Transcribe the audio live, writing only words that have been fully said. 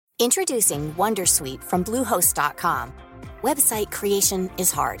Introducing Wondersuite from Bluehost.com. Website creation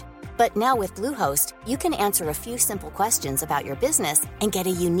is hard, but now with Bluehost, you can answer a few simple questions about your business and get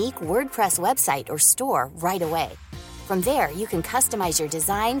a unique WordPress website or store right away. From there, you can customize your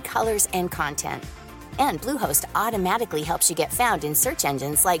design, colors, and content. And Bluehost automatically helps you get found in search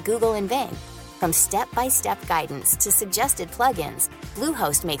engines like Google and Bing. From step-by-step guidance to suggested plugins,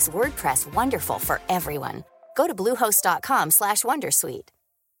 Bluehost makes WordPress wonderful for everyone. Go to bluehost.com/wondersuite.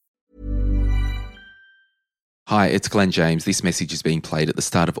 Hi, it's Glenn James. This message is being played at the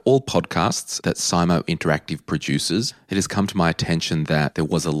start of all podcasts that Simo Interactive produces. It has come to my attention that there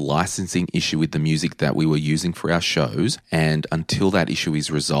was a licensing issue with the music that we were using for our shows, and until that issue is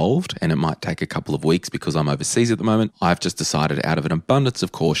resolved, and it might take a couple of weeks because I'm overseas at the moment, I've just decided out of an abundance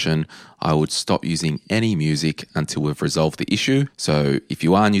of caution, I would stop using any music until we've resolved the issue. So if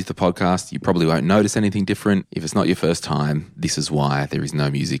you are new to the podcast, you probably won't notice anything different. If it's not your first time, this is why there is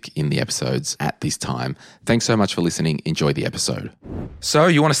no music in the episodes at this time. Thanks so much for listening. Enjoy the episode. So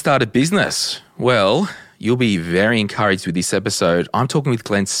you want to start a business? Well, you'll be very encouraged with this episode. I'm talking with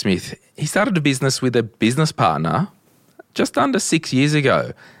Glenn Smith. He started a business with a business partner just under 6 years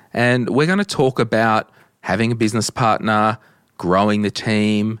ago. And we're going to talk about having a business partner, growing the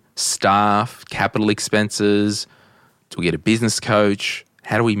team, staff, capital expenses. Do we get a business coach?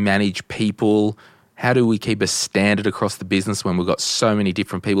 How do we manage people? How do we keep a standard across the business when we've got so many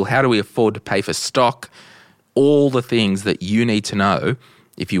different people? How do we afford to pay for stock? All the things that you need to know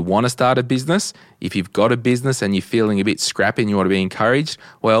if you want to start a business. If you've got a business and you're feeling a bit scrappy and you want to be encouraged,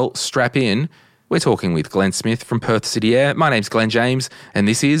 well, strap in. We're talking with Glenn Smith from Perth City Air. My name's Glenn James, and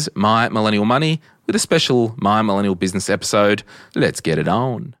this is My Millennial Money with a special My Millennial Business episode. Let's get it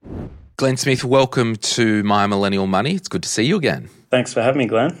on. Glenn Smith, welcome to My Millennial Money. It's good to see you again. Thanks for having me,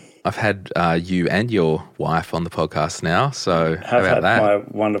 Glenn. I've had you and your wife on the podcast now, so how about that? My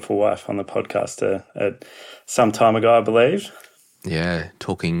wonderful wife on the podcast some time ago, I believe. Yeah,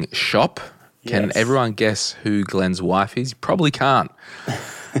 talking shop. Yes. Can everyone guess who Glenn's wife is? You probably can't.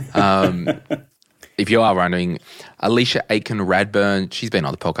 If you are wondering, Alicia Aiken-Radburn, she's been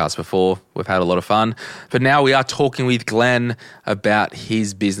on the podcast before. We've had a lot of fun. But now we are talking with Glenn about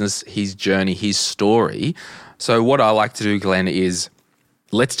his business, his journey, his story. So what I like to do, Glenn, is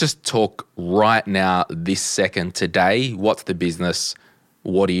let's just talk right now, this second, today. What's the business?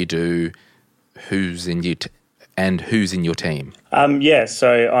 What do you do? Who's in your who's in your team?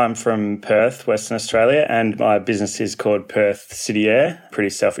 So I'm from Perth, Western Australia, and my business is called Perth City Air. Pretty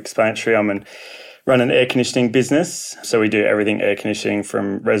self-explanatory. Run an air conditioning business. So we do everything air conditioning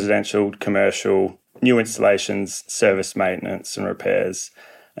from residential, commercial, new installations, service maintenance and repairs,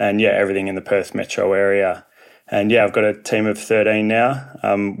 and everything in the Perth metro area. And I've got a team of 13 now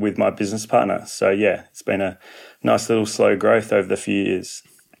with my business partner. So it's been a nice little slow growth over the few years.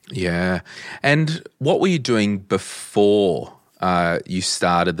 Yeah. And what were you doing before you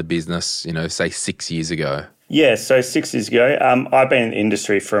started the business, say 6 years ago? Yeah, so 6 years ago, I've been in the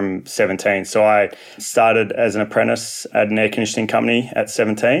industry from 17. So I started as an apprentice at an air conditioning company at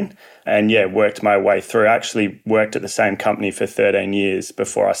 17 and worked my way through. I actually worked at the same company for 13 years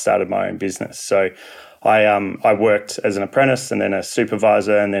before I started my own business. So I worked as an apprentice and then a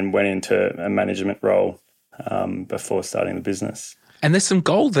supervisor and then went into a management role before starting the business. And there's some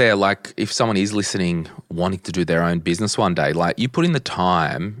gold there, like if someone is listening, wanting to do their own business one day, like you put in the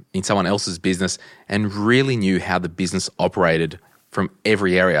time in someone else's business and really knew how the business operated from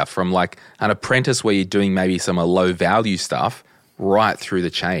every area, from like an apprentice where you're doing maybe some low value stuff right through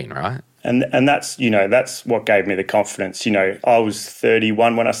the chain, right? And that's, that's what gave me the confidence. I was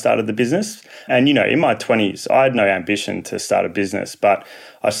 31 when I started the business and, in my 20s, I had no ambition to start a business, but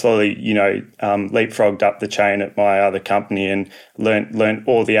I slowly, leapfrogged up the chain at my other company and learned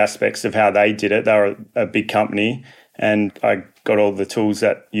all the aspects of how they did it. They were a big company and I got all the tools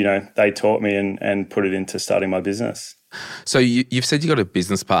that, they taught me and put it into starting my business. So you've said you got a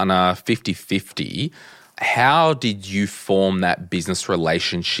business partner 50-50. How did you form that business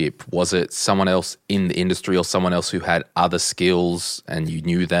relationship? Was it someone else in the industry or someone else who had other skills and you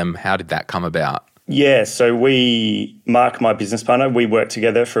knew them? How did that come about? Yeah, so Mark, my business partner, we worked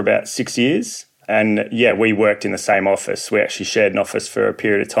together for about 6 years. And we worked in the same office. We actually shared an office for a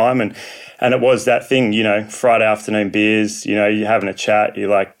period of time. And it was that thing, Friday afternoon beers, you're having a chat. You're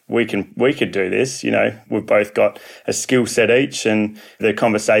like, we could do this. We've both got a skill set each. And the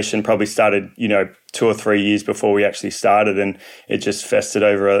conversation probably started, 2 or 3 years before we actually started. And it just festered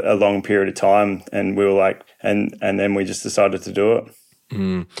over a long period of time. And we were like, and then we just decided to do it.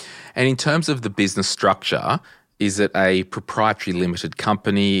 Mm. And in terms of the business structure, is it a proprietary limited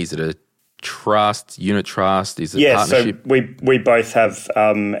company? Is it a trust, unit trust? Is it partnership? So we both have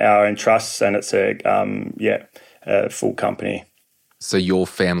our own trusts, and it's a full company. So your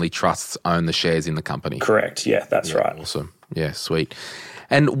family trusts own the shares in the company? Correct. Yeah, that's right. Awesome. Yeah, sweet.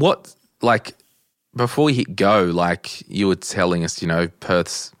 And what, like, before we hit go, like you were telling us,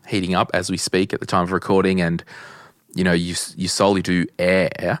 Perth's heating up as we speak at the time of recording, and, you solely do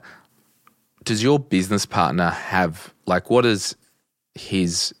air. Does your business partner have, like, what is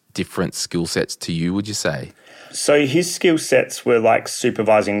his different skill sets to you, would you say? So his skill sets were like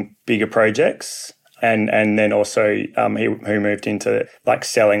supervising bigger projects, and then also he moved into like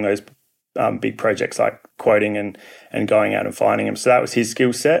selling those big projects, like quoting and going out and finding them. So that was his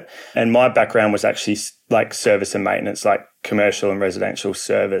skill set. And my background was actually like service and maintenance, like commercial and residential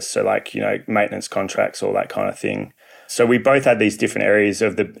service. So like, maintenance contracts, all that kind of thing. So we both had these different areas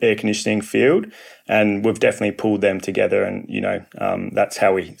of the air conditioning field, and we've definitely pulled them together. And, that's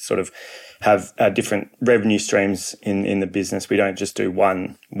how we sort of have different revenue streams in the business. We don't just do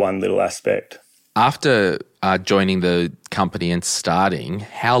one little aspect. After joining the company and starting,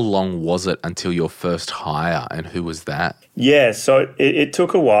 how long was it until your first hire, and who was that? Yeah, so it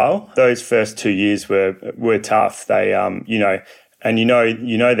took a while. Those first 2 years were tough. They, and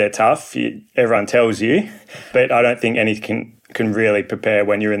they're tough. Everyone tells you, but I don't think anything can really prepare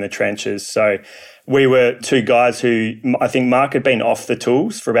when you're in the trenches. So we were two guys who, I think Mark had been off the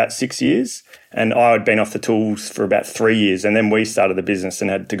tools for about 6 years, and I had been off the tools for about 3 years. And then we started the business and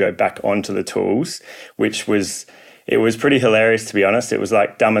had to go back onto the tools, it was pretty hilarious, to be honest. It was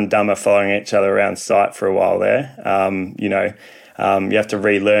like Dumb and Dumber following each other around site for a while there. You have to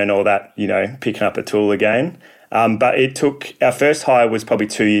relearn all that, picking up a tool again. But it took, our first hire was probably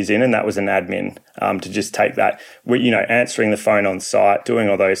 2 years in, and that was an admin, to just take that, answering the phone on site, doing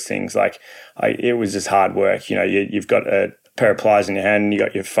all those things. It was just hard work. You've got a pair of pliers in your hand and you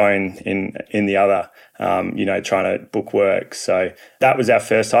got your phone in the other, trying to book work. So that was our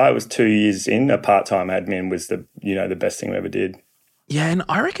first hire. It was 2 years in. A part-time admin was the best thing we ever did. Yeah, and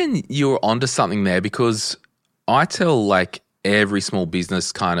I reckon you're onto something there, because I tell like every small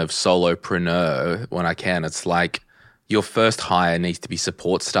business kind of solopreneur when I can, it's like your first hire needs to be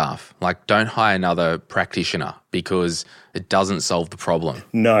support staff. Like, don't hire another practitioner, because it doesn't solve the problem.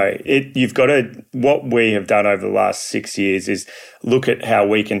 No, you've got to, what we have done over the last 6 years is look at how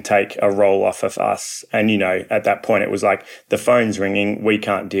we can take a role off of us. And, at that point it was like, the phone's ringing, we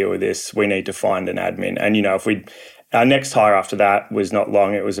can't deal with this, we need to find an admin. And, our next hire after that was not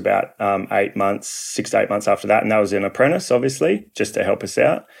long. It was about 8 months, 6 to 8 months after that. And that was an apprentice, obviously, just to help us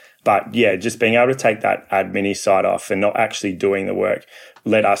out. But yeah, just being able to take that admin side off and not actually doing the work,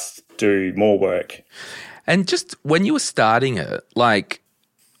 let us do more work. And just when you were starting it, like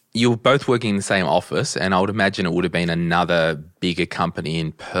you were both working in the same office, and I would imagine it would have been another bigger company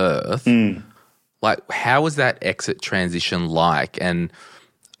in Perth. Like, how was that exit transition like? And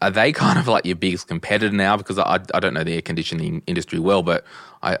are they kind of like your biggest competitor now? Because I don't know the air conditioning industry well, but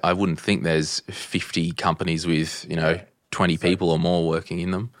I wouldn't think there's 50 companies with, 20 people or more working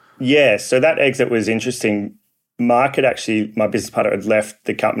in them. Yeah, so that exit was interesting. Mark had actually, my business partner had left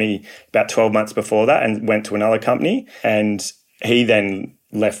the company about 12 months before that and went to another company. And he then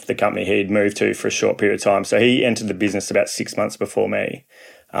left the company he'd moved to for a short period of time. So he entered the business about 6 months before me.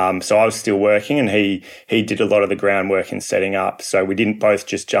 So I was still working, and he did a lot of the groundwork and setting up. So we didn't both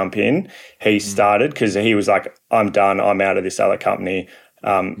just jump in. He started because he was like, I'm done. I'm out of this other company.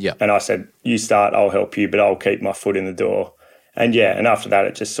 And I said, you start, I'll help you, but I'll keep my foot in the door. And after that,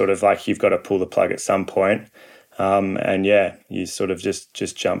 it just sort of like you've got to pull the plug at some point. You sort of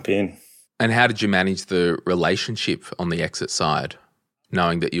just jump in. And how did you manage the relationship on the exit side,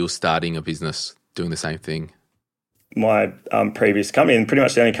 knowing that you were starting a business doing the same thing? My previous company, and pretty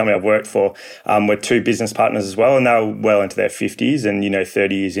much the only company I've worked for, were two business partners as well, and they were well into their 50s and,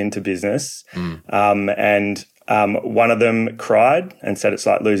 30 years into business. One of them cried and said it's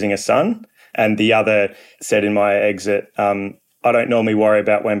like losing a son, and the other said in my exit, I don't normally worry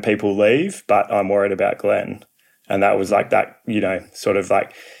about when people leave, but I'm worried about Glenn. And that was like that, sort of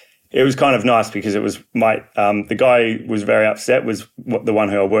like, it was kind of nice because it was the guy who was very upset was the one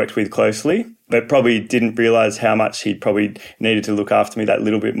who I worked with closely, but probably didn't realise how much he probably needed to look after me that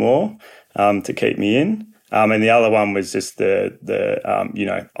little bit more to keep me in. And the other one was just I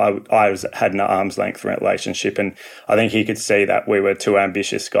had an arm's length relationship, and I think he could see that we were two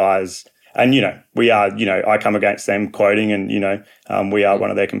ambitious guys. And, we are, I come against them quoting, and, we are one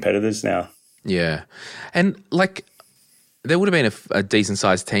of their competitors now. Yeah. And like, there would have been a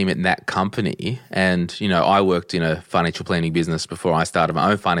decent-sized team in that company, and, I worked in a financial planning business before I started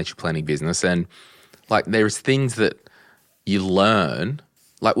my own financial planning business, and, like, there's things that you learn,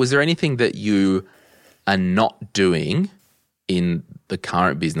 Like, was there anything that you are not doing in the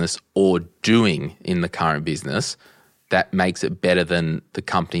current business or doing in the current business that makes it better than the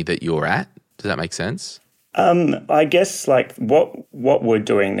company that you're at? Does that make sense? I guess like what we're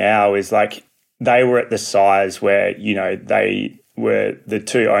doing now is like they were at the size where, the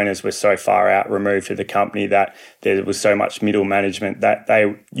two owners were so far out removed of the company that there was so much middle management that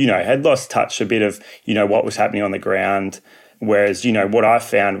they, had lost touch a bit of, what was happening on the ground. Whereas, what I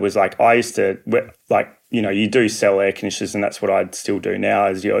found was like I used to, you do sell air conditioners, and that's what I'd still do now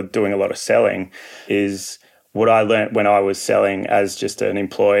is you're doing a lot of selling, is what I learned when I was selling as just an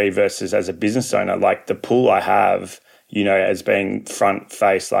employee versus as a business owner. Like the pull I have, as being front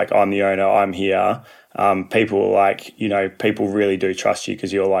face, like I'm the owner, I'm here. People are like, people really do trust you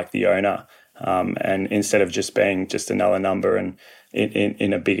because you're like the owner. And instead of just being just another number and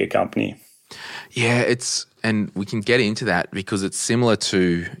in a bigger company. Yeah, and we can get into that because it's similar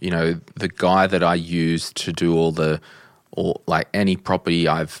to, the guy that I use to do or like any property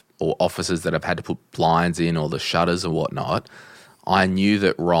or offices that I've had to put blinds in or the shutters or whatnot. I knew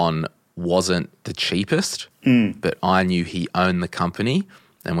that Ron wasn't the cheapest, but I knew he owned the company.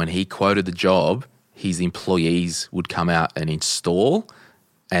 And when he quoted the job, his employees would come out and install.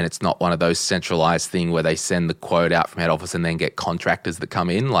 And it's not one of those centralized thing where they send the quote out from head office and then get contractors that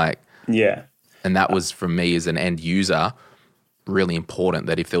come in. Yeah. And that was, for me as an end user, really important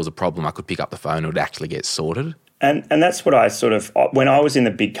that if there was a problem, I could pick up the phone and it would actually get sorted. And that's what I when I was in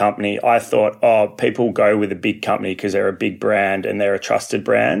the big company, I thought, people go with a big company because they're a big brand and they're a trusted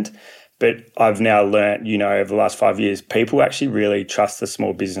brand. But I've now learnt, over the last 5 years, people actually really trust the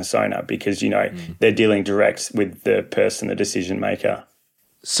small business owner because, they're dealing direct with the person, the decision maker.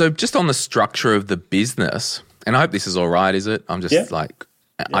 So just on the structure of the business, and I hope this is all right, is it? I'm just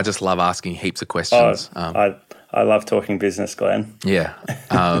I just love asking heaps of questions. I love talking business, Glenn. Yeah.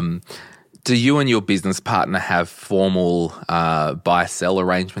 Do you and your business partner have formal buy-sell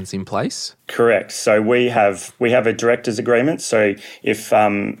arrangements in place? Correct. So we have a directors agreement. So if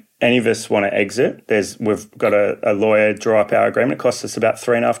any of us want to exit, we've got a lawyer draw up our agreement. It costs us about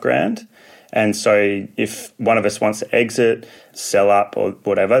 $3,500. And so if one of us wants to exit, sell up or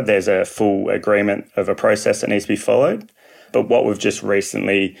whatever, there's a full agreement of a process that needs to be followed. But what we've just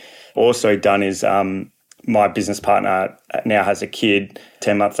recently also done is my business partner now has a kid,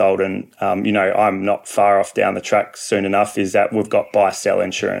 10-month-old, and, I'm not far off down the track soon enough, is that we've got buy-sell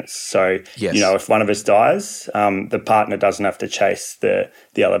insurance. So, yes. If one of us dies, the partner doesn't have to chase the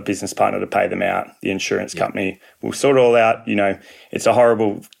other business partner to pay them out. The insurance company will sort it all out. It's a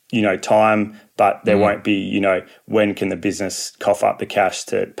horrible, time, but there won't be, when can the business cough up the cash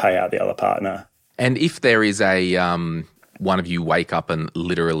to pay out the other partner? And if there is one of you wake up and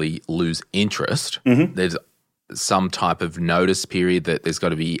literally lose interest, there's some type of notice period that there's got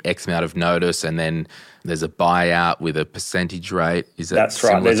to be X amount of notice, and then there's a buyout with a percentage rate. That's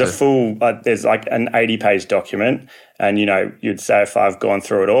right. There's there's like an 80-page document, and you'd say if I've gone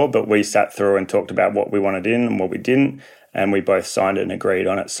through it all, but we sat through and talked about what we wanted in and what we didn't, and we both signed it and agreed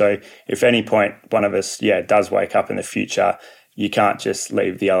on it. So if any point one of us, does wake up in the future, you can't just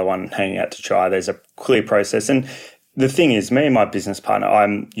leave the other one hanging out to dry. There's a clear process. And the thing is, me and my business partner,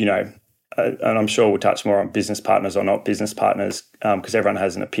 and I'm sure we'll touch more on business partners or not business partners because everyone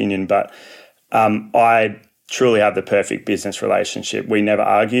has an opinion, but I truly have the perfect business relationship. We never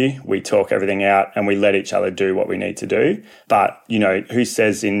argue, we talk everything out, and we let each other do what we need to do. But, who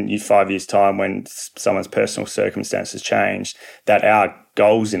says in 5 years' time when someone's personal circumstances change that our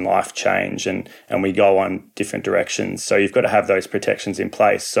goals in life change and we go on different directions. So you've got to have those protections in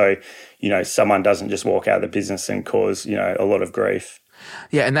place. So, someone doesn't just walk out of the business and cause, a lot of grief.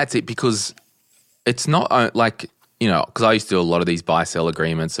 Yeah, and that's it, because it's not because I used to do a lot of these buy-sell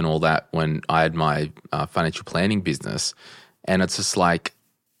agreements and all that when I had my financial planning business, and it's just like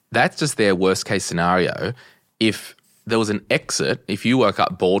that's just their worst-case scenario. If there was an exit, if you woke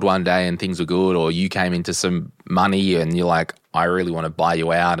up bored one day and things were good, or you came into some money and you're like, I really want to buy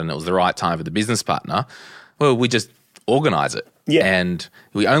you out, and it was the right time for the business partner, well, we just organise it. Yeah. And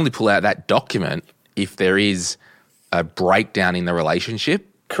we only pull out that document if there is a breakdown in the relationship.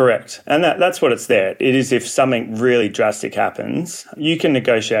 Correct. And that's what it's there. It is if something really drastic happens, you can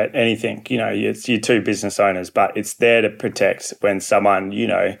negotiate anything. It's your two business owners, but it's there to protect when someone,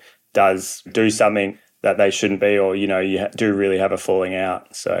 does do something that they shouldn't be, or, you do really have a falling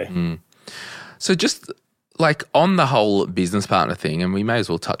out. So, So just like on the whole business partner thing, and we may as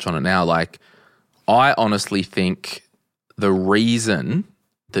well touch on it now, I honestly think the reason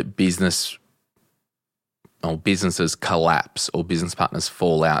that businesses collapse or business partners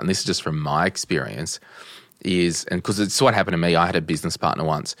fall out, and this is just from my experience, is, and because it's what happened to me, I had a business partner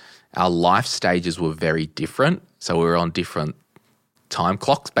once. Our life stages were very different. So we were on different time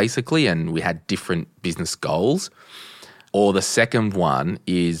clocks basically, and we had different business goals. Or the second one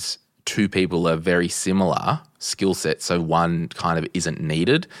is two people are very similar skill sets, so one kind of isn't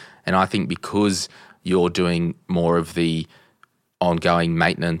needed. And I think because you're doing more of the ongoing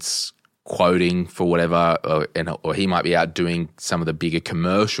maintenance quoting for whatever, or he might be out doing some of the bigger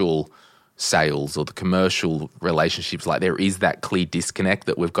commercial sales or the commercial relationships, like there is that clear disconnect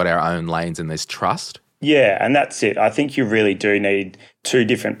that we've got our own lanes and there's trust. Yeah, and that's it. I think you really do need two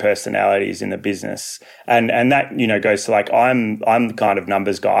different personalities in the business. And that, goes to like, I'm the kind of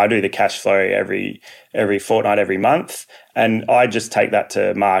numbers guy. I do the cash flow every fortnight, every month. And I just take that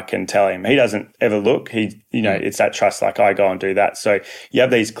to Mark and tell him. He doesn't ever look. It's that trust, like I go and do that. So you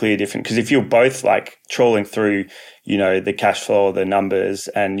have these clear different, because if you're both like trawling through, the cash flow or the numbers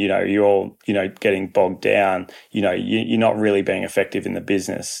and, you're all, getting bogged down, you're not really being effective in the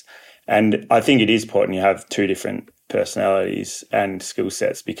business. And I think it is important you have two different personalities and skill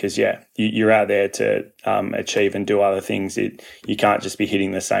sets, because, you're out there to achieve and do other things. You can't just be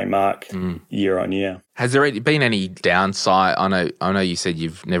hitting the same mark year on year. Has there been any downside? I know you said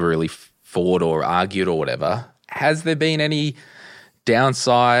you've never really fought or argued or whatever. Has there been any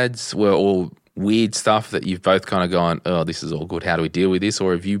downsides or weird stuff that you've both kind of gone, oh, this is all good, how do we deal with this?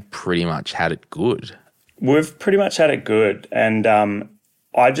 Or have you pretty much had it good? We've pretty much had it good. And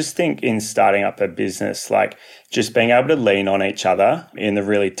I just think in starting up a business, like just being able to lean on each other in the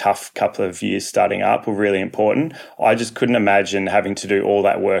really tough couple of years starting up were really important. I just couldn't imagine having to do all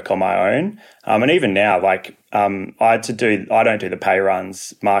that work on my own. And even now, like I don't do the pay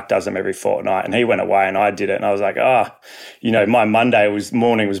runs. Mark does them every fortnight, and he went away and I did it. And I was like, my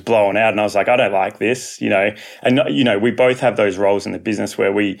morning was blowing out, and I was like, I don't like this, and we both have those roles in the business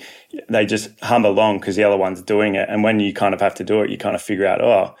where they just hum along because the other one's doing it. And when you kind of have to do it, you kind of figure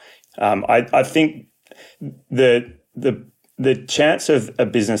out, I think the chance of a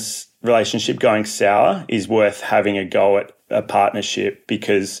business relationship going sour is worth having a go at a partnership,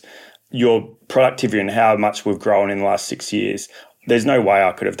 because your productivity and how much we've grown in the last 6 years, there's no way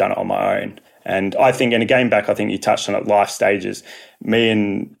I could have done it on my own. And I think, and again, I think you touched on it, life stages. Me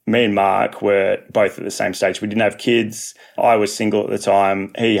and Mark were both at the same stage. We didn't have kids. I was single at the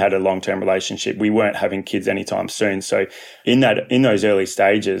time. He had a long-term relationship. We weren't having kids anytime soon. So in those early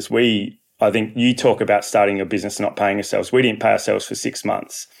stages, I think you talk about starting your business and not paying yourselves. We didn't pay ourselves for 6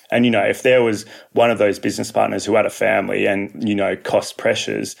 months. And, if there was one of those business partners who had a family and, cost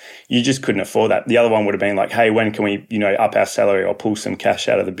pressures, you just couldn't afford that. The other one would have been like, hey, when can we, up our salary or pull some cash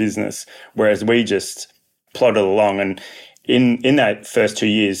out of the business? Whereas we just plodded along. And in that first 2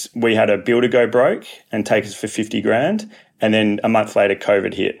 years, we had a builder go broke and take us for 50 grand. And then a month later,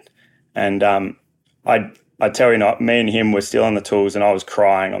 COVID hit. And I tell you not, me and him were still on the tools, and I was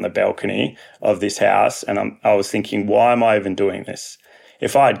crying on the balcony of this house. And I was thinking, why am I even doing this?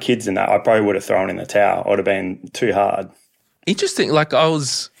 If I had kids in that, I probably would have thrown in the towel. It would have been too hard. Interesting. Like I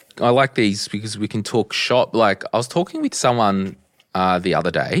like these because we can talk shop. Like I was talking with someone the other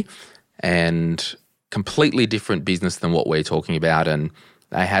day, and completely different business than what we're talking about. And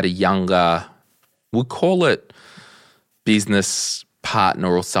they had a younger, we'll call it business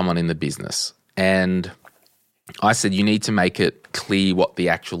partner or someone in the business. And I said, you need to make it clear what the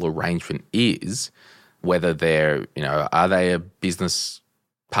actual arrangement is, whether they're, are they a business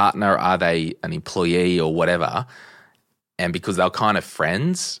partner, are they an employee or whatever? And because they're kind of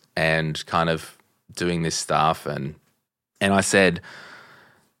friends and kind of doing this stuff. And I said,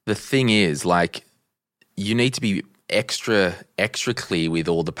 the thing is, like, you need to be extra clear with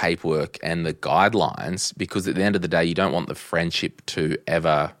all the paperwork and the guidelines, because at the end of the day, you don't want the friendship to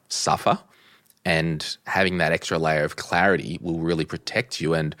ever suffer. And having that extra layer of clarity will really protect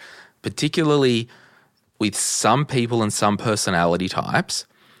you. And particularly with some people and some personality types,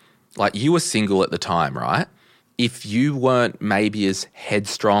 like you were single at the time, right? If you weren't maybe as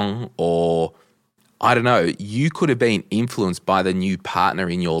headstrong, or I don't know, you could have been influenced by the new partner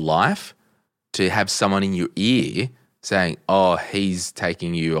in your life to have someone in your ear saying, oh, he's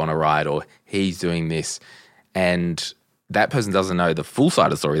taking you on a ride, or he's doing this. And that person doesn't know the full side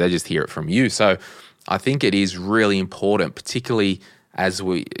of the story. They just hear it from you. So I think it is really important, particularly as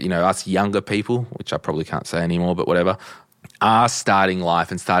we, us younger people, which I probably can't say anymore, but whatever, are starting life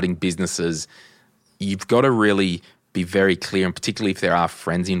and starting businesses. You've got to really be very clear, and particularly if there are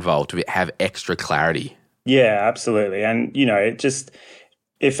friends involved, to have extra clarity. Yeah, absolutely. And,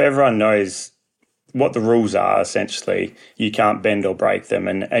 if everyone knows what the rules are, essentially, you can't bend or break them.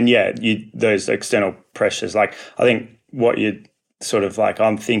 And those external pressures, like, I think what you sort of like,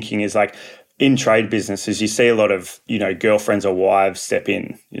 I'm thinking is like, in trade businesses, you see a lot of, girlfriends or wives step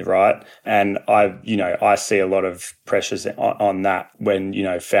in, right? And I see a lot of pressures on that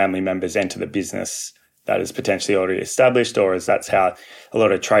when, family members enter the business that is potentially already established, or as that's how a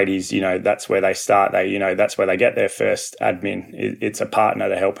lot of tradies, that's where they start. That's where they get their first admin. It's a partner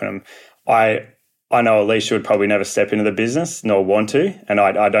to helping them. I know Alicia would probably never step into the business nor want to. And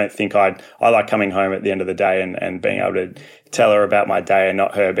I don't think I like coming home at the end of the day and being able to tell her about my day and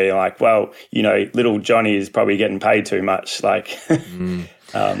not her being like, well, little Johnny is probably getting paid too much. Like,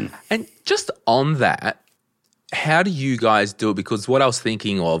 and just on that, how do you guys do it? Because what I was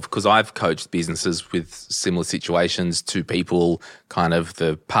thinking of, because I've coached businesses with similar situations to people, kind of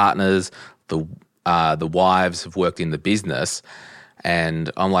the partners, the wives have worked in the business. And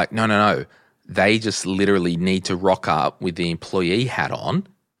I'm like, no. They just literally need to rock up with the employee hat on,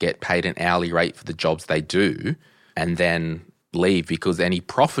 get paid an hourly rate for the jobs they do, and then leave, because any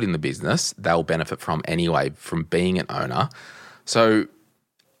profit in the business they'll benefit from anyway from being an owner. So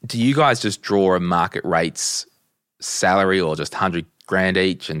do you guys just draw a market rates salary or just 100 grand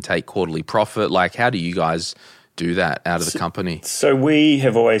each and take quarterly profit? Like, how do you guys do that out of the company? So we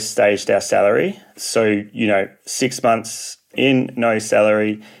have always staged our salary. So, 6 months in, no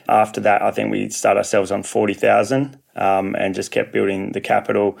salary. After that, I think we start ourselves on 40,000 and just kept building the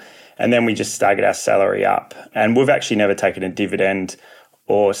capital. And then we just staggered our salary up. And we've actually never taken a dividend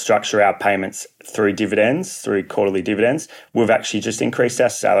or structure our payments through quarterly dividends. We've actually just increased our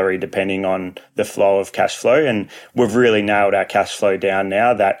salary depending on the flow of cash flow. And we've really nailed our cash flow down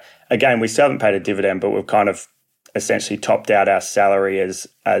now that, again, we still haven't paid a dividend, but we've kind of essentially topped out our salary as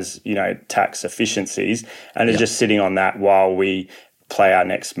tax efficiencies and are just sitting on that while we play our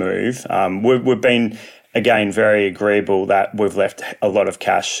next move. We've been, again, very agreeable that we've left a lot of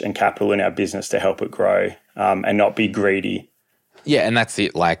cash and capital in our business to help it grow and not be greedy. Yeah, and that's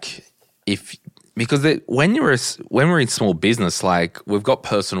it. Like, when we're in small business, like, we've got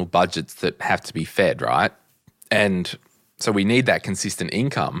personal budgets that have to be fed, right? And so we need that consistent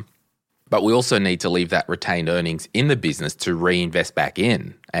income, but we also need to leave that retained earnings in the business to reinvest back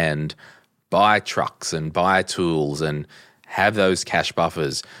in and buy trucks and buy tools and have those cash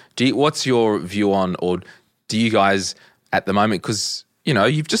buffers. What's your view on, or do you guys at the moment, because,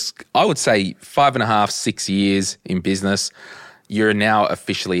 you've just, I would say 5.5, 6 years in business, you're now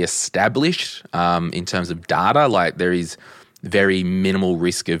officially established in terms of data. Like, there is very minimal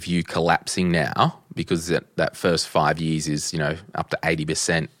risk of you collapsing now, because that first 5 years is, up to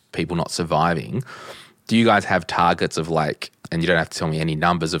 80% people not surviving. Do you guys have targets of like, and you don't have to tell me any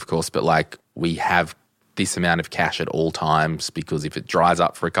numbers, of course, but like, we have this amount of cash at all times, because if it dries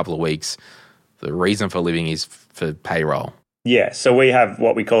up for a couple of weeks, the reason for living is for payroll? Yeah, so we have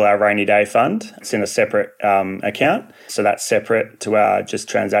what we call our rainy day fund. It's in a separate account. So that's separate to our just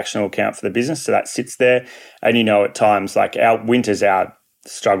transactional account for the business. So that sits there. And, at times, like, our winter's our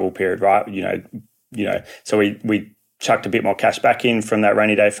struggle period, right? So we chucked a bit more cash back in from that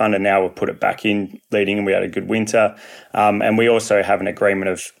rainy day fund, and now we'll put it back in leading, and we had a good winter. And we also have an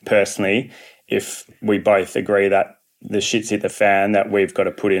agreement of, personally, if we both agree that the shit's hit the fan, that we've got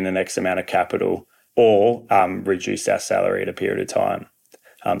to put in an X amount of capital or reduce our salary at a period of time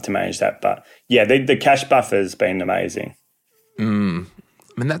to manage that. But yeah, the cash buffer has been amazing. I mean,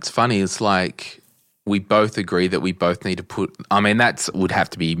 that's funny. It's like, we both agree that we both need to put, that would have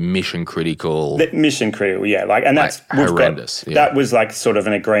to be mission critical. Mission critical, yeah. Like, and that's like horrendous. That was like sort of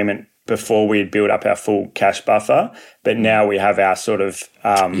an agreement before we had built up our full cash buffer. But now we have our sort of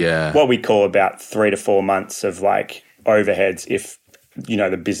what we call about 3 to 4 months of like overheads if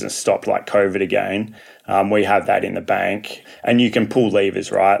the business stopped, like COVID again. We have that in the bank, and you can pull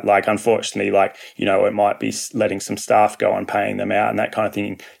levers, right? Like, unfortunately, like, it might be letting some staff go and paying them out and that kind of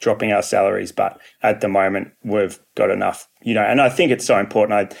thing, dropping our salaries. But at the moment, we've got enough, and I think it's so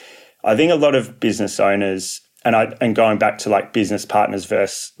important. I think a lot of business owners, and going back to like business partners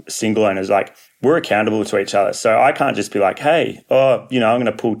versus single owners, like, we're accountable to each other. So I can't just be like, hey, I'm going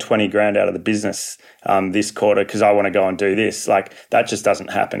to pull 20 grand out of the business this quarter because I want to go and do this. Like, that just doesn't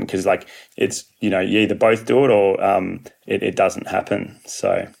happen, because like, it's, you either both do it or it doesn't happen.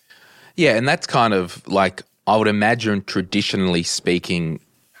 So. Yeah. And that's kind of like, I would imagine traditionally speaking,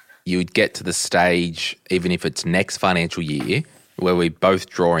 you would get to the stage, even if it's next financial year, where we're both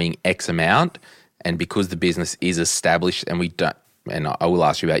drawing X amount, and because the business is established and we don't, and I will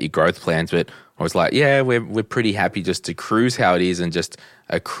ask you about your growth plans, but I was like, yeah, we're pretty happy just to cruise how it is and just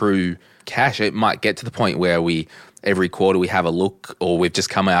accrue cash. It might get to the point where every quarter we have a look, or we've just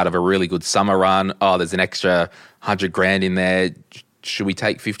come out of a really good summer run. Oh, there's an extra 100 grand in there. Should we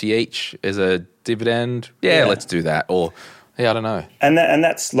take 50 each as a dividend? Yeah, let's do that. Or Yeah, I don't know. And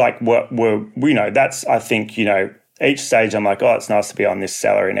that's like what that's, I think, each stage I'm like, oh, it's nice to be on this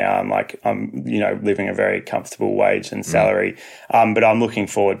salary now. I'm living a very comfortable wage and salary. But I'm looking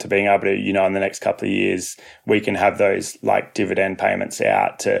forward to being able to, in the next couple of years, we can have those like dividend payments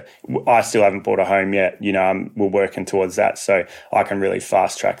out I still haven't bought a home yet. We're working towards that. So I can really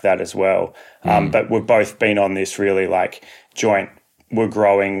fast track that as well. But we've both been on this really like joint, we're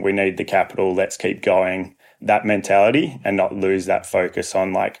growing, we need the capital, let's keep going. That mentality and not lose that focus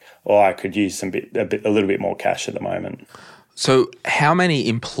on like, I could use a little bit more cash at the moment. So how many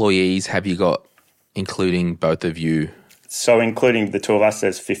employees have you got, including both of you? So including the two of us,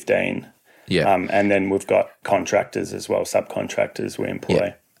 there's 15. Yeah. And then we've got contractors as well, subcontractors we employ.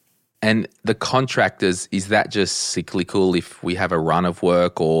 Yeah. And the contractors, is that just cyclical if we have a run of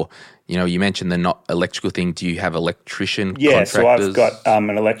work, or, you mentioned the not electrical thing. Do you have electrician contractors? So I've got an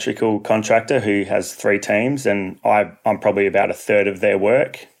electrical contractor who has 3 teams, and I'm probably about a third of their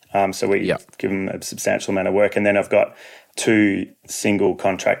work. So we give them a substantial amount of work. And then I've got 2 single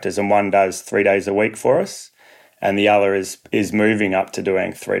contractors, and one does 3 days a week for us, and the other is moving up to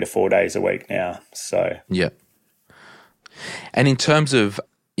doing 3 to 4 days a week now. So yeah. And in terms of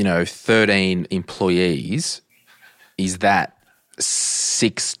 13 employees, is that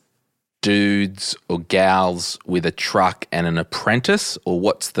 6 dudes or gals with a truck and an apprentice, or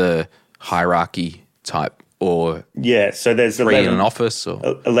what's the hierarchy type? Or so there's 3 in an office,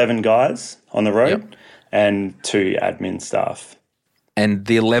 or 11 guys on the road and 2 admin staff. And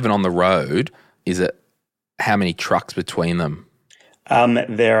the 11 on the road, is it how many trucks between them?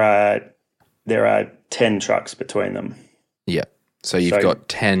 There are 10 trucks between them. Yeah. So you've got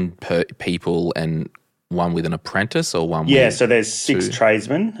 10 people and one with an apprentice, or one with... Yeah, so there's 6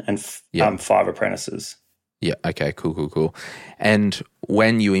 tradesmen and 5 apprentices. Yeah, okay, cool. And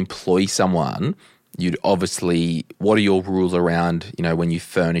when you employ someone, you'd obviously... What are your rules around, when you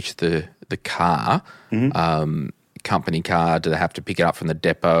furnish the car, company car? Do they have to pick it up from the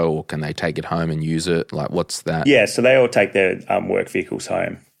depot, or can they take it home and use it? Like, what's that? Yeah, so they all take their work vehicles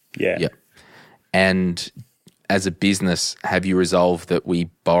home. Yeah. Yeah. And... as a business, have you resolved that we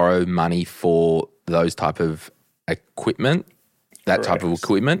borrow money for those type of equipment, type of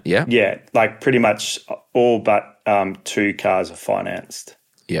equipment? Yeah? Yeah, like pretty much all but 2 cars are financed.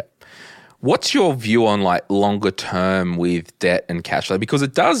 Yeah. What's your view on like longer term with debt and cash flow? Because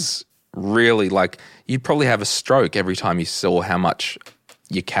it does really, like, you'd probably have a stroke every time you saw how much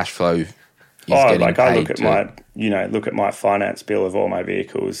your cash flow is getting paid. I look at my finance bill of all my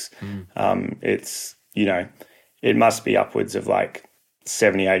vehicles. It's, it must be upwards of like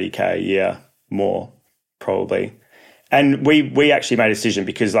 70, 80K a year more probably. And we actually made a decision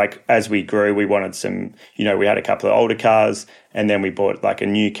because like as we grew, we wanted some, we had a couple of older cars, and then we bought like a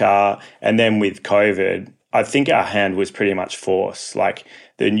new car. And then with COVID, I think our hand was pretty much forced. Like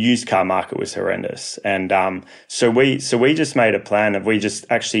the used car market was horrendous. And so we just made a plan of, we just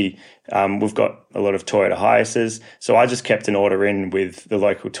actually, we've got a lot of Toyota Hiaces. So I just kept an order in with the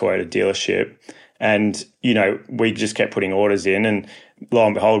local Toyota dealership. And, we just kept putting orders in, and lo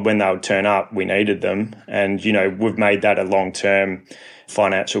and behold, when they would turn up, we needed them. And, we've made that a long-term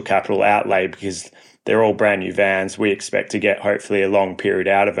financial capital outlay because they're all brand new vans. We expect to get hopefully a long period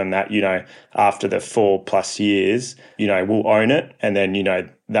out of them that, after the 4+ years, we'll own it. And then,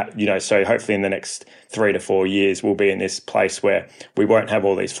 so hopefully in the next 3 to 4 years, we'll be in this place where we won't have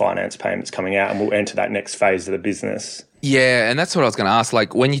all these finance payments coming out, and we'll enter that next phase of the business. Yeah, and that's what I was going to ask.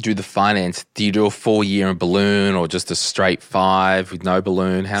 Like, when you do the finance, do you do a 4-year balloon, or just a straight 5 with no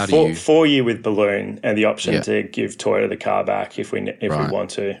balloon? How do you... 4-year with balloon, and the option to give Toyota the car back if we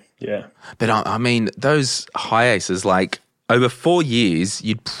want to. Yeah. But I mean, those Hiaces, like over 4 years,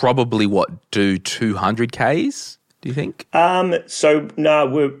 you'd probably do 200 Ks? Do you think?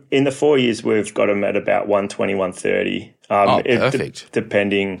 We're in the 4 years we've got them at about 120, 130. Perfect.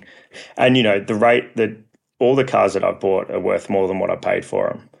 Depending, and the rate that all the cars that I've bought are worth more than what I paid for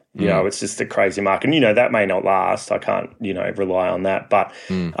them. It's just a crazy market. And, that may not last. I can't, rely on that. But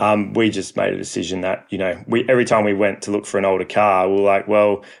we just made a decision that, every time we went to look for an older car, we were like,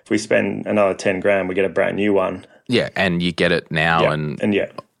 well, if we spend another 10 grand, we get a brand new one. Yeah, and you get it now.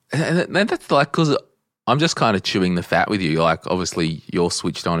 Yeah. And that's like, because I'm just kind of chewing the fat with you. Like, obviously, you're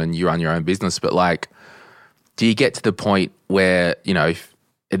switched on and you run your own business. But, like, do you get to the point where,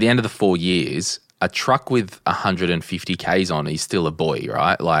 at the end of the 4 years, a truck with 150 Ks on is still a boy,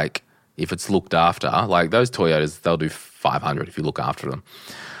 right? Like, if it's looked after, like those Toyotas, they'll do 500 if you look after them.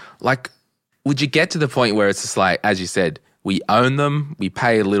 Like, would you get to the point where it's just like, as you said, we own them, we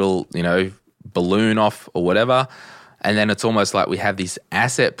pay a little, balloon off or whatever, and then it's almost like we have this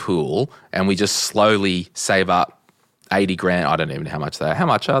asset pool and we just slowly save up 80 grand. I don't even know how much they are. How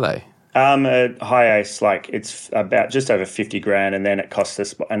much are they? A high ace, like it's about just over 50 grand, and then it costs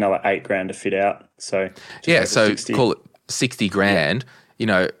us another 8 grand to fit out. So so 60. call it 60 grand. You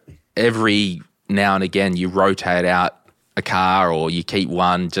know, every now and again you rotate out a car or you keep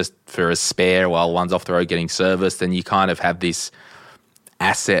one just for a spare while one's off the road getting serviced, and you kind of have this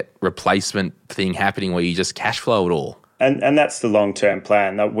asset replacement thing happening where you just cash flow it all. And that's the long-term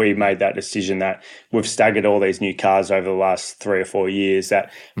plan, that we made that decision, that we've staggered all these new cars over the last 3 or 4 years,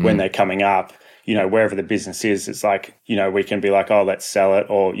 that when they're coming up, you know, wherever the business is, it's like, you know, we can be like, oh, let's sell it,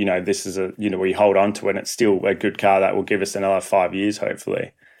 or, you know, this is we hold on to it and it's still a good car that will give us another 5 years,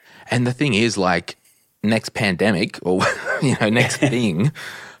 hopefully. And the thing is, like, next pandemic or, you know, next thing,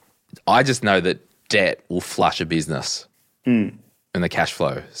 I just know that debt will flush a business. And the cash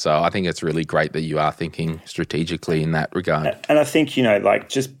flow. So I think it's really great that you are thinking strategically in that regard. And I think, you know, like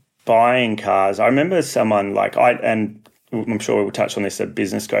just buying cars, I remember someone like and I'm sure we'll touch on this, a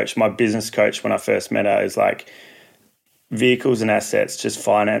business coach. My business coach, when I first met her, is like, vehicles and assets, just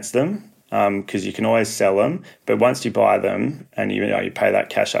finance them because you can always sell them. But once you buy them and you pay that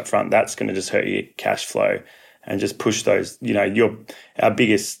cash up front, that's going to just hurt your cash flow and just push those, you know, our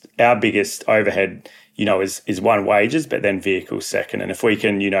biggest overhead, you know, is one, wages, but then vehicles second. And if we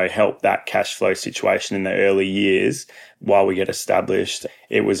can, you know, help that cash flow situation in the early years while we get established,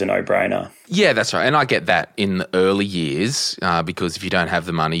 it was a no-brainer. Yeah, that's right. And I get that in the early years because if you don't have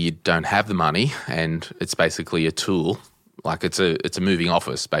the money, you don't have the money, and it's basically a tool. Like it's a moving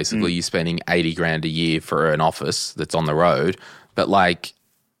office. Basically, you're spending 80 grand a year for an office that's on the road. But like,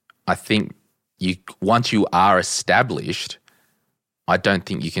 I think once you are established, I don't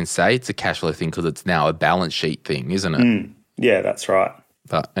think you can say it's a cash flow thing because it's now a balance sheet thing, isn't it? Yeah, that's right.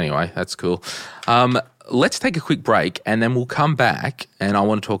 But anyway, that's cool. Let's take a quick break and then we'll come back and I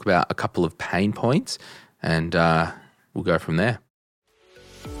want to talk about a couple of pain points and we'll go from there.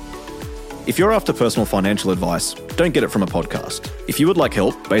 If you're after personal financial advice, don't get it from a podcast. If you would like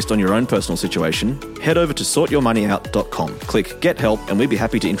help based on your own personal situation, head over to sortyourmoneyout.com. Click Get Help and we'd be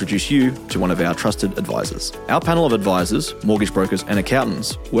happy to introduce you to one of our trusted advisors. Our panel of advisors, mortgage brokers and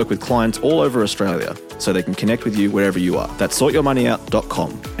accountants work with clients all over Australia so they can connect with you wherever you are. That's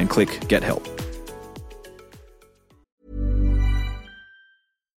sortyourmoneyout.com and click Get Help.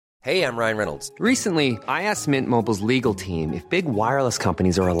 Hey, I'm Ryan Reynolds. Recently, I asked Mint Mobile's legal team if big wireless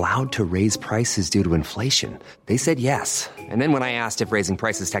companies are allowed to raise prices due to inflation. They said yes. And then when I asked if raising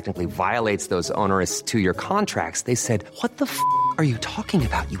prices technically violates those onerous 2-year contracts, they said, "What the f*** are you talking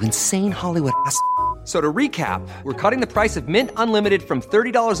about, you insane Hollywood ass?" So to recap, we're cutting the price of Mint Unlimited from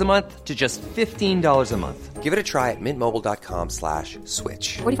 $30 a month to just $15 a month. Give it a try at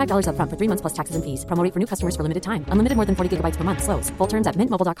mintmobile.com/switch. $45 up front for 3 months plus taxes and fees. Promo rate for new customers for limited time. Unlimited more than 40 gigabytes per month. Slows full terms at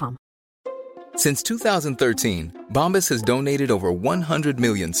mintmobile.com. Since 2013, Bombas has donated over 100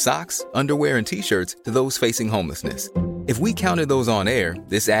 million socks, underwear, and T-shirts to those facing homelessness. If we counted those on air,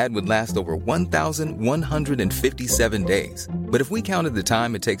 this ad would last over 1,157 days. But if we counted the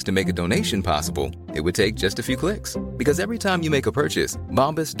time it takes to make a donation possible, it would take just a few clicks. Because every time you make a purchase,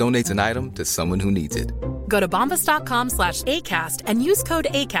 Bombas donates an item to someone who needs it. Go to bombas.com/ACAST and use code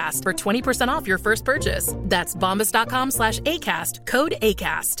ACAST for 20% off your first purchase. That's bombas.com/ACAST, code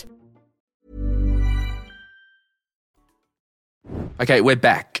ACAST. Okay, we're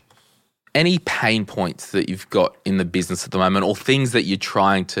back. Any pain points that you've got in the business at the moment or things that you're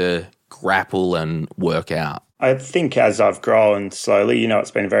trying to grapple and work out? I think as I've grown slowly, you know, it's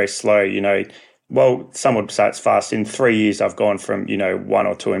been very slow, you know. Well, some would say it's fast. In 3 years, I've gone from, you know, 1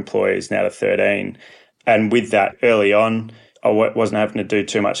 or 2 employees now to 13. And with that, early on, I wasn't having to do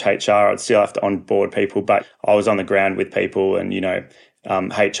too much HR. I'd still have to onboard people, but I was on the ground with people and, you know,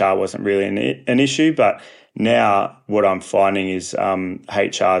 HR wasn't really an issue. But now what I'm finding is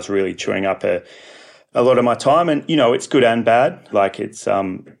HR is really chewing up a lot of my time. And, you know, it's good and bad. Like it's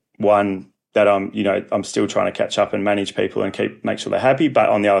one that I'm still trying to catch up and manage people and make sure they're happy. But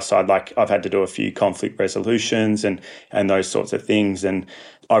on the other side, like I've had to do a few conflict resolutions and those sorts of things. And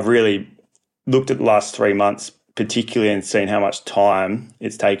I've really looked at the last 3 months particularly and seen how much time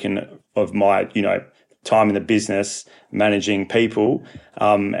it's taken of my, you know, time in the business managing people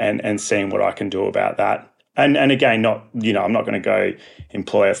and seeing what I can do about that. And again, not, you know, I'm not going to go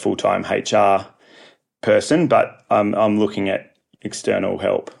employ a full-time HR person, but I'm looking at external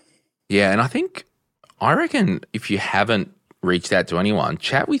help. Yeah, and I reckon if you haven't reached out to anyone,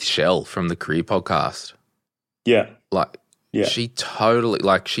 chat with Shell from the Career Podcast. Yeah. She totally,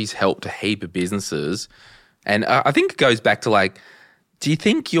 she's helped a heap of businesses. And I think it goes back to do you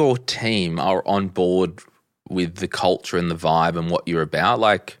think your team are on board with the culture and the vibe and what you're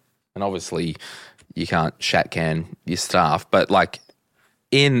about? And obviously you can't shat can your staff, but like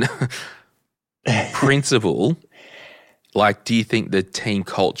in principle, like, do you think the team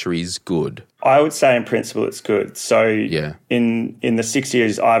culture is good? I would say in principle it's good. So in the 6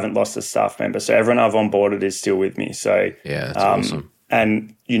 years, I haven't lost a staff member. So everyone I've onboarded is still with me. So yeah, that's awesome.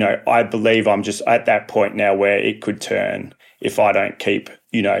 And, you know, I believe I'm just at that point now where it could turn if I don't keep,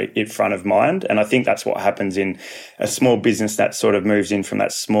 you know, it front of mind. And I think that's what happens in a small business that sort of moves in from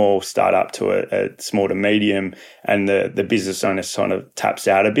that small startup to a small to medium, and the business owner sort of taps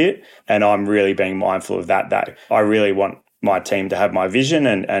out a bit. And I'm really being mindful of that I really want my team to have my vision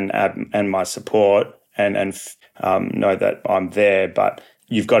and my support and know that I'm there, but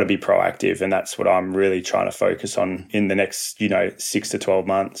you've got to be proactive, and that's what I'm really trying to focus on in the next, 6 to 12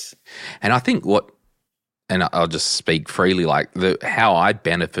 months. And I think and I'll just speak freely, like how I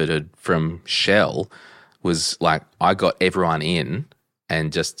benefited from Shell was like I got everyone in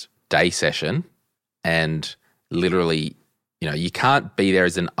and just day session, and literally, you can't be there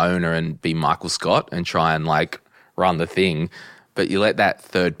as an owner and be Michael Scott and try and like run the thing, but you let that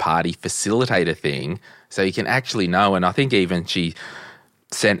third party facilitate a thing so you can actually know. And I think even she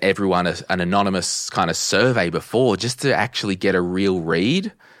sent everyone an anonymous kind of survey before just to actually get a real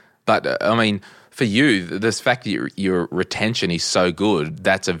read. But I mean, for you, this fact that your retention is so good,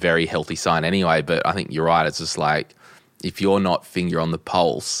 that's a very healthy sign anyway. But I think you're right. It's just like if you're not finger on the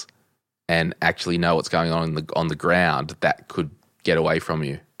pulse and actually know what's going on the ground, that could get away from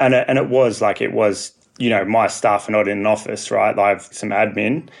you. And it was, my staff are not in an office, right? I have some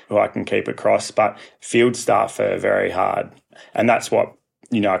admin who I can keep across, but field staff are very hard. And that's what,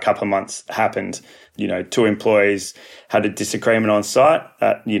 a couple of months happened. 2 employees had a disagreement on site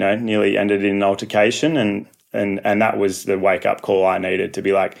that, nearly ended in an altercation. And that was the wake-up call I needed to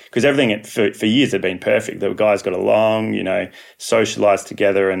be like, because everything for years had been perfect. The guys got along, socialised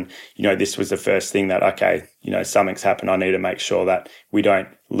together. And, this was the first thing that, okay, something's happened. I need to make sure that we don't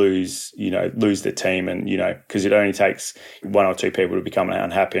lose the team. And, because it only takes 1 or 2 people to become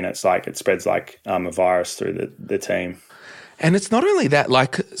unhappy. And it's like it spreads like a virus through the team. And it's not only that,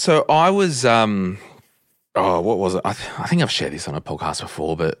 so I was, what was it? I think I've shared this on a podcast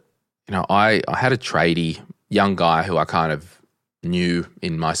before, but, I had a tradie, young guy who I kind of knew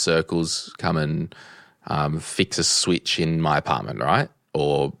in my circles come and fix a switch in my apartment, right?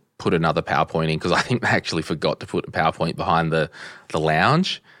 Or put another PowerPoint in, because I think they actually forgot to put a PowerPoint behind the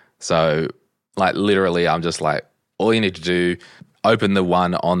lounge. So, literally I'm just like, all you need to do, open the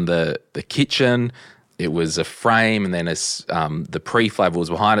one on the kitchen. It was a frame, and then the prefab was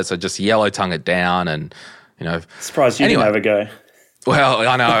behind it, so just yellow tongue it down, and Surprised you didn't have a go. Well,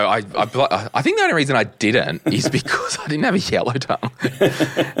 I know. I think the only reason I didn't is because I didn't have a yellow tongue,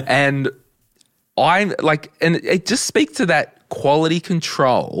 and and it just speaks to that quality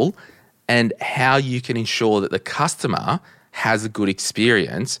control and how you can ensure that the customer has a good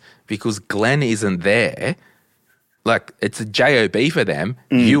experience, because Glenn isn't there. It's a job for them.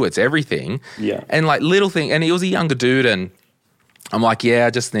 It's everything. Yeah. And little thing, and he was a younger dude, and I'm like, yeah, I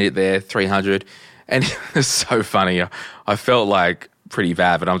just need it there, 300. And it was so funny. I felt pretty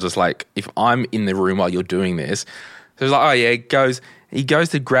bad, but I'm just like, if I'm in the room while you're doing this, so it's like, oh yeah, he goes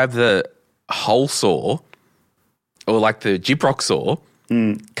to grab the hole saw or the gyprock saw,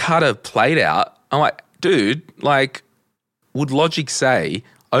 cut a plate out. I'm like, dude, would logic say,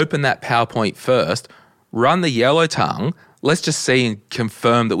 open that PowerPoint first, run the yellow tongue, let's just see and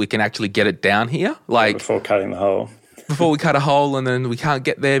confirm that we can actually get it down here. Before cutting the hole. Before we cut a hole, and then we can't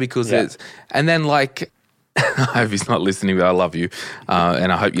get there because it's... And then I hope he's not listening, but I love you.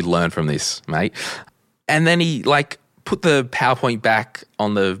 And I hope you learn from this, mate. And then he put the PowerPoint back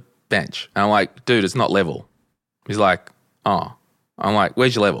on the bench. And I'm like, dude, it's not level. He's like, oh. I'm like,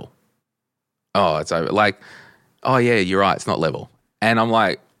 where's your level? Oh, it's over. Oh yeah, you're right, it's not level. And I'm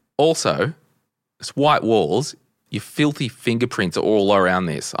like, also... it's white walls, your filthy fingerprints are all around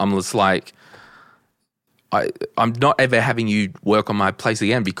this. I'm just like, I'm not ever having you work on my place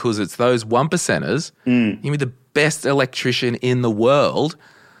again, because it's those 1%ers. You're the best electrician in the world,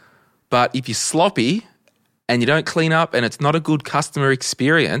 but if you're sloppy and you don't clean up and it's not a good customer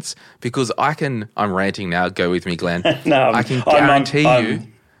experience, because I'm ranting now, go with me, Glenn. No, I can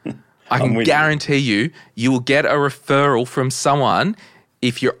guarantee you will get a referral from someone.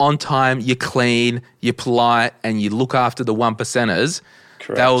 If you're on time, you're clean, you're polite, and you look after the 1%ers,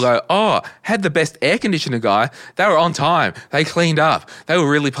 correct, they'll go, oh, had the best air conditioner guy. They were on time. They cleaned up. They were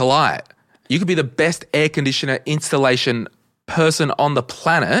really polite. You could be the best air conditioner installation person on the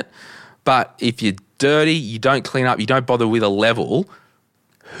planet, but if you're dirty, you don't clean up, you don't bother with a level,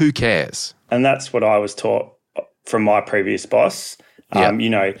 who cares? And that's what I was taught from my previous boss.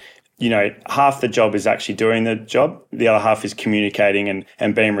 half the job is actually doing the job. The other half is communicating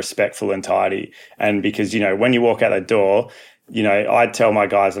and being respectful and tidy. And because, when you walk out the door, I tell my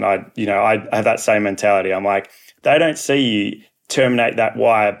guys, and I have that same mentality. I'm like, they don't see you terminate that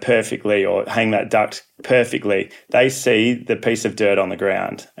wire perfectly or hang that duct perfectly. They see the piece of dirt on the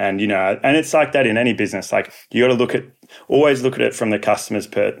ground. And, and it's like that in any business. Like, you got to always look at it from the customer's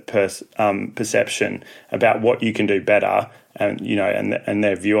perception about what you can do better and, and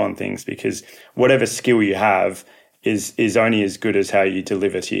their view on things, because whatever skill you have is only as good as how you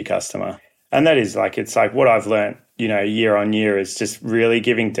deliver to your customer. And that is it's like what I've learned, year on year is just really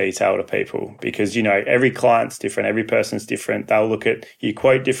giving detail to people, because, every client's different. Every person's different. They'll look at your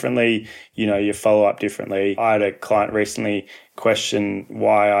quote differently, your follow up differently. I had a client recently question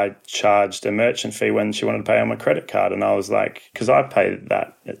why I charged a merchant fee when she wanted to pay on my credit card. And I was like, because I pay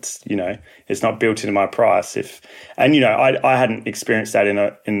that. It's, it's not built into my price. I hadn't experienced that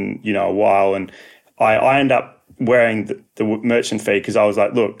in a while. And I end up wearing the merchant fee because I was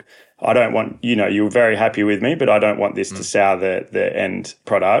like, look, I don't want, you're very happy with me, but I don't want this to sour the end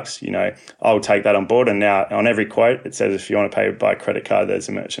products. I'll take that on board. And now on every quote, it says if you want to pay by credit card, there's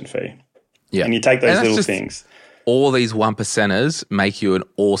a merchant fee. Yeah. And you take those little things. All these 1%ers make you an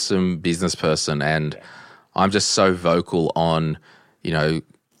awesome business person. And I'm just so vocal on,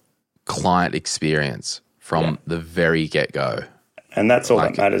 client experience from the very get-go. And that's all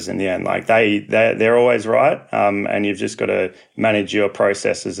that matters in the end. Like they're always right, and you've just got to manage your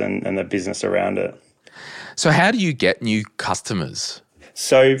processes and the business around it. So how do you get new customers?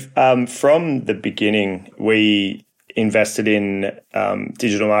 So from the beginning, we invested in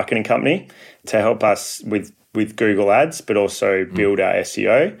digital marketing company to help us with Google Ads, but also build our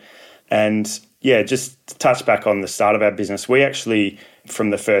SEO. And just to touch back on the start of our business, we actually, from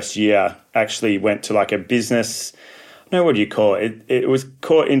the first year, actually went to like a business. No, what do you call it? It was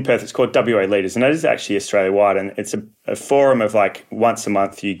called in Perth. It's called WA Leaders, and that is actually Australia wide. And it's a forum of like once a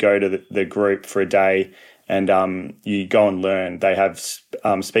month you go to the group for a day, and you go and learn. They have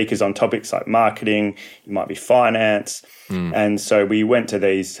speakers on topics like marketing, it might be finance, and so we went to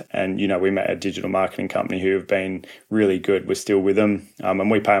these, and we met a digital marketing company who have been really good. We're still with them,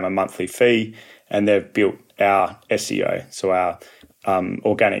 and we pay them a monthly fee, and they've built our SEO, so our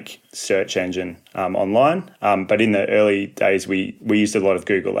organic search engine online. But in the early days, we used a lot of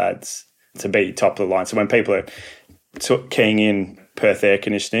Google Ads to be top of the line. So when people are keying in Perth air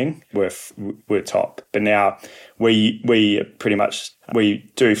conditioning, we're top. But now we pretty much,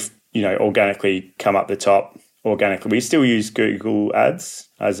 we do, organically come up the top organically. We still use Google Ads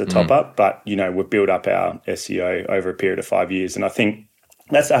as a top up, but, we've built up our SEO over a period of 5 years. And I think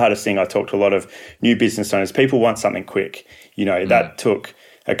that's the hardest thing. I talk to a lot of new business owners. People want something quick. That took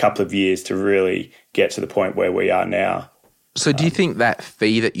a couple of years to really get to the point where we are now. So do you think that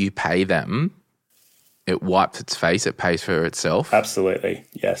fee that you pay them, it wipes its face, it pays for itself? Absolutely,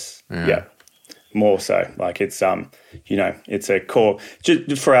 yes. Yeah. More so. Like it's, it's a core,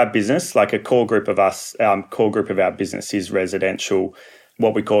 just for our business, like a core group of us, core group of our business is residential,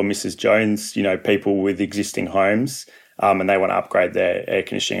 what we call Mrs. Jones, people with existing homes. And they want to upgrade their air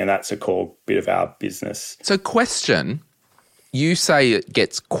conditioning, and that's a core bit of our business. So question, you say it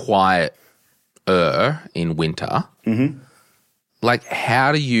gets quieter in winter. Mm-hmm. Like,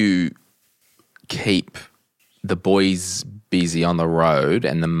 how do you keep the boys busy on the road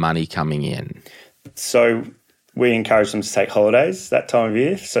and the money coming in? So we encourage them to take holidays that time of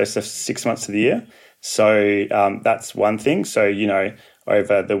year, so 6 months of the year. So that's one thing. So,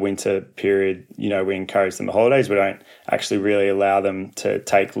 over the winter period, we encourage them the holidays. We don't actually really allow them to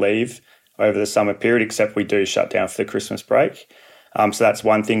take leave over the summer period, except we do shut down for the Christmas break. So that's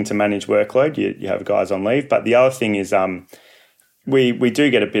one thing to manage workload. You have guys on leave. But the other thing is we do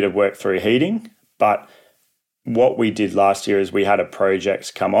get a bit of work through heating. But what we did last year is we had a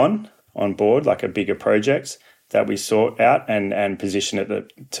project come on board, like a bigger project that we sort out and position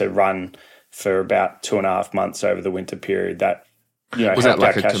it to run for about 2.5 months over the winter period. That was that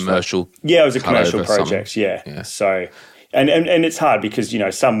like a commercial? Yeah, it was a commercial project. Yeah. So, and it's hard because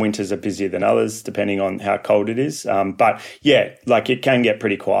some winters are busier than others depending on how cold it is. But yeah, like it can get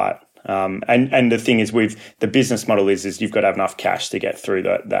pretty quiet. And the thing is, the business model is you've got to have enough cash to get through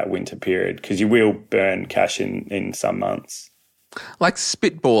that winter period, because you will burn cash in some months. Like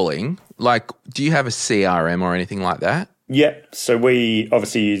spitballing, do you have a CRM or anything like that? Yeah, so we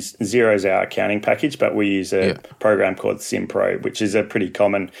obviously use Xero as our accounting package, but we use a program called SimPro, which is a pretty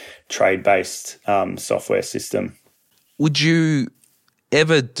common trade-based software system. Would you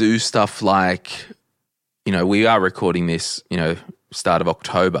ever do stuff like, we are recording this, start of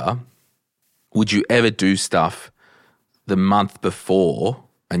October. Would you ever do stuff the month before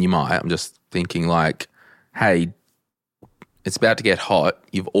and you might, I'm just thinking like, hey, it's about to get hot.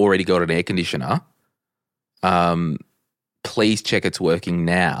 You've already got an air conditioner. Please check it's working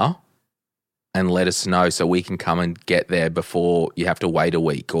now and let us know so we can come and get there before you have to wait a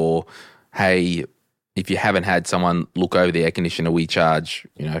week. Or, hey, if you haven't had someone look over the air conditioner, we charge,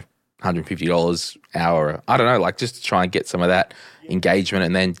 $150 hour. I don't know, like just to try and get some of that engagement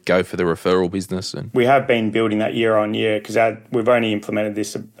and then go for the referral business. And we have been building that year on year because we've only implemented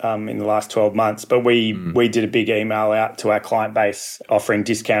this in the last 12 months, but we did a big email out to our client base offering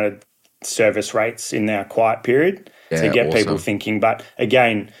discounted service rates in our quiet period to get people thinking. But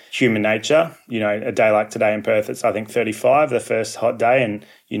again, human nature, a day like today in Perth, it's I think 35, the first hot day, and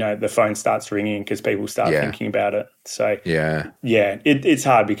the phone starts ringing because people start thinking about it. So it's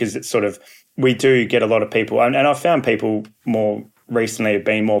hard because it's sort of, we do get a lot of people, and I've found people more recently have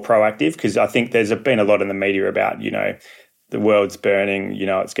been more proactive because I think there's been a lot in the media about, the world's burning,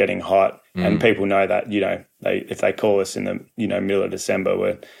 it's getting hot, and people know that, if they call us in the, middle of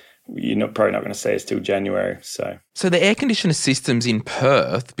December, you're probably not going to see us till January. So the air conditioner systems in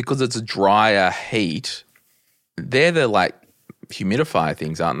Perth, because it's a drier heat, they're the like humidifier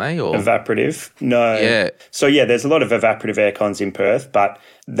things, aren't they? Or evaporative? No. Yeah. So there's a lot of evaporative air cons in Perth, but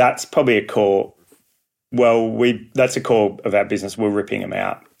that's probably a core. Well, that's a core of our business. We're ripping them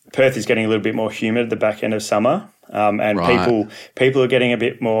out. Perth is getting a little bit more humid at the back end of summer, and people are getting a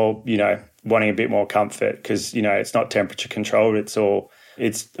bit more, wanting a bit more comfort because it's not temperature controlled.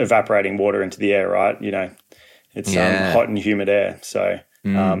 It's evaporating water into the air, right? It's hot and humid air. So,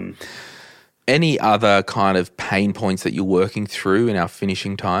 any other kind of pain points that you're working through in our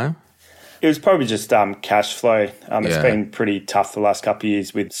finishing time? It was probably just cash flow. It's been pretty tough the last couple of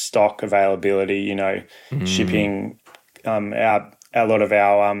years with stock availability, shipping. A lot of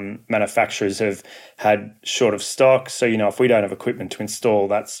our manufacturers have had short of stock. So, if we don't have equipment to install,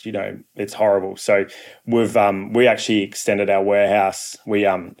 that's, it's horrible. So we actually extended our warehouse. We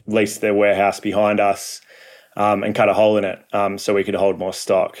leased the warehouse behind us and cut a hole in it so we could hold more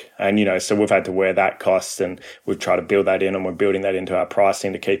stock. And, so we've had to wear that cost, and we've tried to build that in, and we're building that into our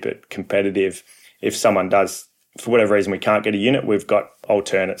pricing to keep it competitive. If someone does, for whatever reason, we can't get a unit, we've got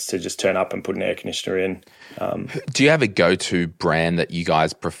alternates to just turn up and put an air conditioner in. Do you have a go-to brand that you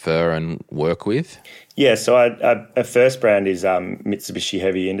guys prefer and work with? Yeah, so our first brand is Mitsubishi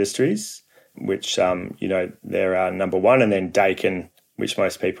Heavy Industries, which, they're our number one, and then Dakin, which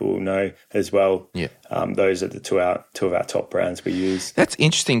most people will know as well. Yeah. Those are the two of our top brands we use. That's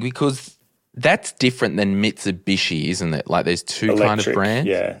interesting because that's different than Mitsubishi, isn't it? Like there's two electric, kind of brands.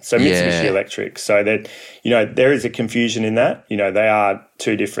 Yeah. So Mitsubishi Electric. So that, there is a confusion in that. They are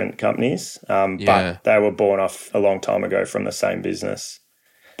two different companies, but they were born off a long time ago from the same business.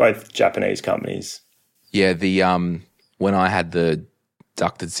 Both Japanese companies. Yeah. When I had the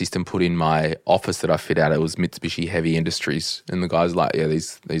ducted system put in my office that I fit out, it was Mitsubishi Heavy Industries, and the guys like,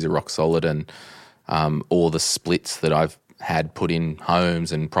 these are rock solid, and all the splits that I've had put in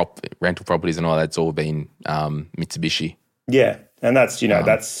homes and rental properties and all that's all been Mitsubishi. Yeah, and that's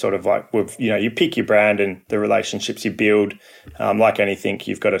that's sort of like you pick your brand and the relationships you build. Like anything,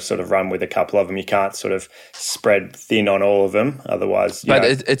 you've got to sort of run with a couple of them. You can't sort of spread thin on all of them, otherwise.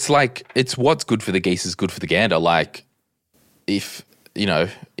 It's like it's what's good for the geese is good for the gander. Like if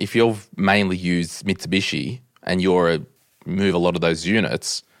you've mainly used Mitsubishi and move a lot of those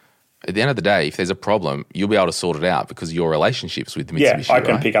units, at the end of the day, if there's a problem, you'll be able to sort it out because of your relationships with Mitsubishi. Yeah, I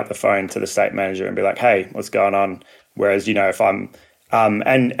can pick up the phone to the state manager and be like, "Hey, what's going on?" Whereas, if I'm,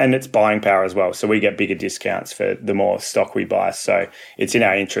 and it's buying power as well, so we get bigger discounts for the more stock we buy. So it's in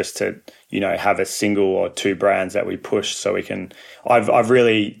our interest to, have a single or two brands that we push, so we can. I've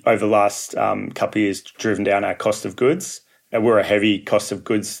really over the last couple of years driven down our cost of goods. We're a heavy cost of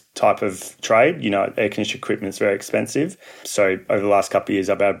goods type of trade. Air conditioning equipment is very expensive. So over the last couple of years,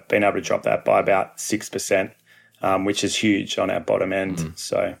 I've been able to drop that by about 6%, which is huge on our bottom end.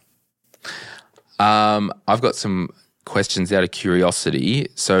 So, I've got some questions out of curiosity.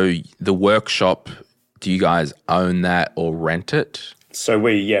 So the workshop, do you guys own that or rent it? So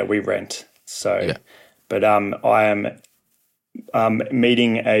we rent. So, but I am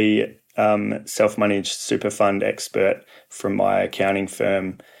meeting a self-managed super fund expert from my accounting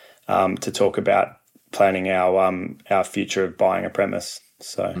firm to talk about planning our future of buying a premise.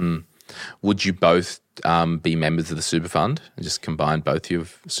 So, would you both be members of the super fund and just combine both your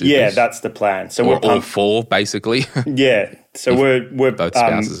supers? Yeah, that's the plan. So we're all four, basically. Yeah. So we're both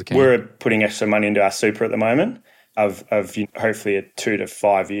spouses we're putting extra money into our super at the moment of hopefully a 2 to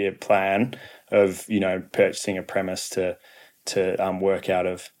 5 year plan of purchasing a premise to work out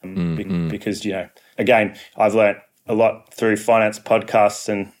of because again, I've learnt a lot through finance podcasts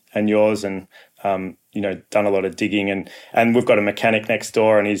and yours, and done a lot of digging, and we've got a mechanic next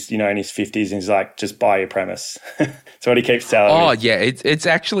door, and he's in his 50s, and he's like, just buy your premise. That's what he keeps telling me. Oh yeah,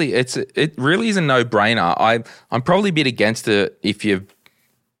 it really is a no-brainer. I'm probably a bit against it if you're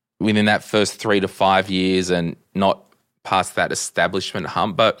within that first 3 to 5 years and not past that establishment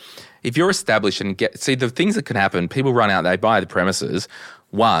hump. But if you're established and the things that can happen, people run out, they buy the premises.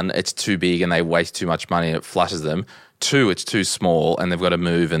 One, it's too big and they waste too much money and it flushes them. Two, it's too small and they've got to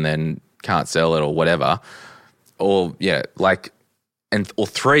move and then can't sell it or whatever. Or or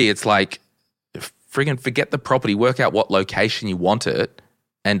three, it's like, friggin' forget the property, work out what location you want it.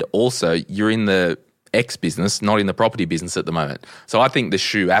 And also you're in the X business, not in the property business at the moment. So I think the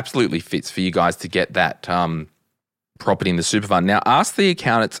shoe absolutely fits for you guys to get that property in the super fund. Now ask the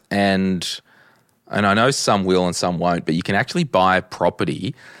accountants, and I know some will and some won't, but you can actually buy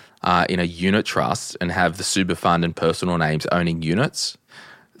property in a unit trust and have the super fund and personal names owning units.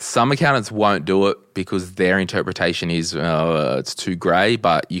 Some accountants won't do it because their interpretation is it's too grey,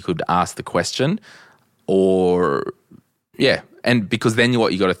 but you could ask the question. And because then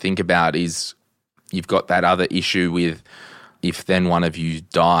what you got to think about is you've got that other issue with if then one of you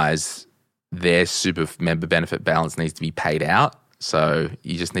dies, their super member benefit balance needs to be paid out. So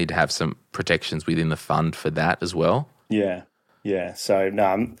you just need to have some protections within the fund for that as well. Yeah. Yeah. So no,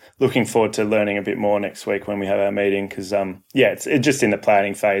 I'm looking forward to learning a bit more next week when we have our meeting because, it's just in the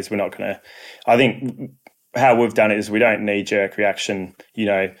planning phase. We're not going to – I think how we've done it is we don't knee-jerk reaction.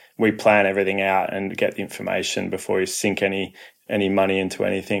 We plan everything out and get the information before you sink any money into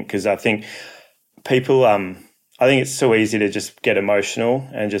anything because I think people I think it's so easy to just get emotional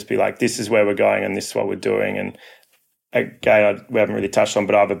and just be like, this is where we're going and this is what we're doing. And again, we haven't really touched on,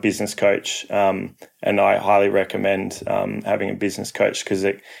 but I have a business coach and I highly recommend having a business coach because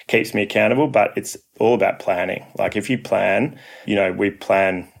it keeps me accountable, but it's all about planning. Like if you plan, we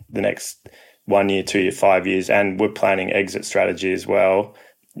plan the next 1 year, 2 year, 5 years, and we're planning exit strategy as well.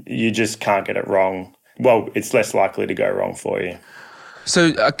 You just can't get it wrong. Well, it's less likely to go wrong for you.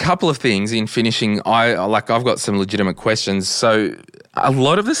 So a couple of things in finishing, I've got some legitimate questions. So a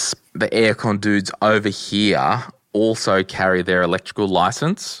lot of the aircon dudes over here also carry their electrical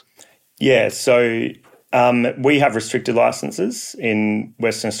license? Yeah, so we have restricted licenses in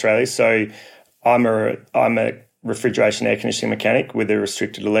Western Australia. So I'm a refrigeration air conditioning mechanic with a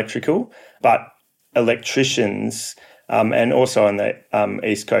restricted electrical, but electricians and also on the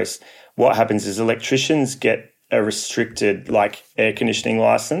East Coast, what happens is electricians get a restricted air conditioning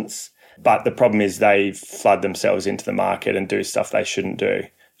license, but the problem is they flood themselves into the market and do stuff they shouldn't do.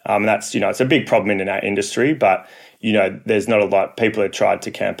 That's, it's a big problem in our industry, but, there's not a lot. People have tried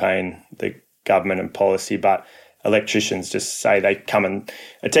to campaign the government and policy, but electricians just say they come and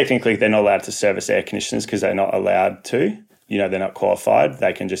technically they're not allowed to service air conditioners because they're not allowed to. They're not qualified.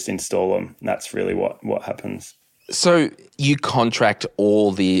 They can just install them. And that's really what happens. So you contract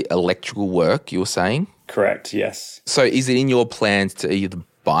all the electrical work, you were saying? Correct, yes. So is it in your plans to either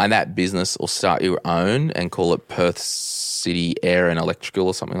buy that business or start your own and call it Perth City Air and Electrical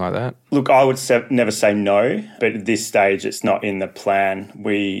or something like that? Look, I would never say no, but at this stage, it's not in the plan.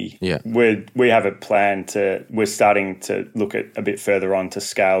 We have a plan we're starting to look at a bit further on to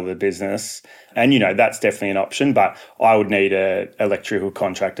scale the business. And, that's definitely an option, but I would need a electrical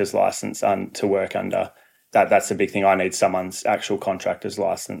contractor's license to work under. That's the big thing. I need someone's actual contractor's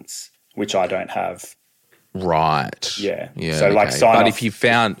license, which I don't have. Right. Yeah. So okay. Sign but off. If you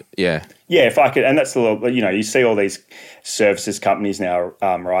found, yeah, if I could, and that's you see all these services companies now,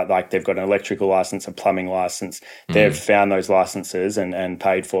 right? Like they've got an electrical license, a plumbing license. They've found those licenses and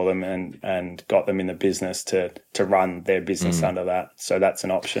paid for them and got them in the business to run their business under that. So that's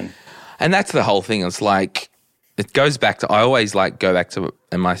an option. And that's the whole thing. It's like, it goes back to, I always go back to,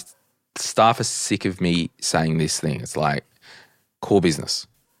 and my staff are sick of me saying this thing. It's like core business.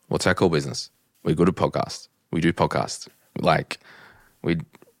 What's our core business? We're good at podcasts. We do podcasts.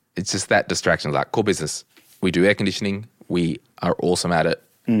 It's just that distraction. Like core business. We do air conditioning. We are awesome at it.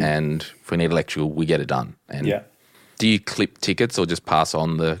 And if we need electrical, we get it done. And do you clip tickets or just pass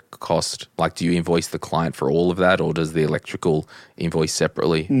on the cost? Like, do you invoice the client for all of that, or does the electrical invoice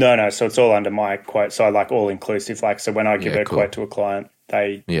separately? No. So it's all under my quote. So all inclusive. So when I give a quote to a client,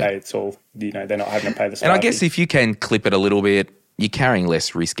 it's all, they're not having to pay the staff. And I guess if you can clip it a little bit, you're carrying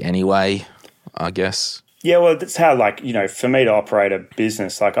less risk anyway, I guess. Yeah, well, that's how, for me to operate a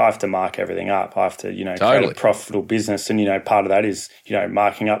business, I have to mark everything up. I have to, create a profitable business. And, part of that is,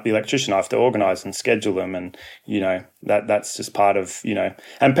 marking up the electrician. I have to organise and schedule them. And, that's just part of,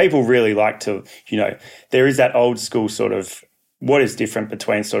 and people really like to, there is that old school sort of what is different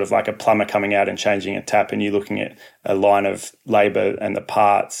between sort of like a plumber coming out and changing a tap and you looking at a line of labour and the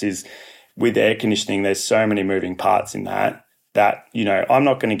parts is with air conditioning, there's so many moving parts in that, you know, I'm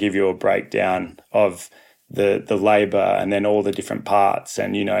not going to give you a breakdown of the labour and then all the different parts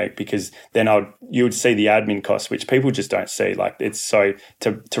and, you know, because then you would see the admin costs, which people just don't see. Like it's so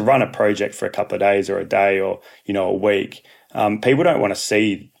to run a project for a couple of days or a day or, you know, a week, people don't want to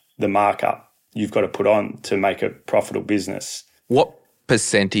see the markup you've got to put on to make a profitable business. What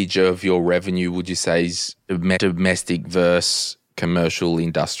percentage of your revenue would you say is domestic versus commercial,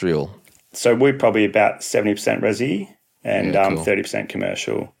 industrial? So we're probably about 70% resi and cool. 30%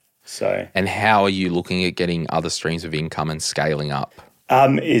 commercial. So, and how are you looking at getting other streams of income and scaling up?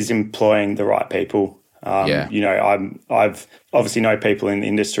 Is employing the right people. You know, I've obviously know people in the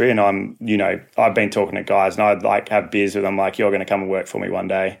industry, and I've been talking to guys, and I'd like have beers with them, like, you're going to come and work for me one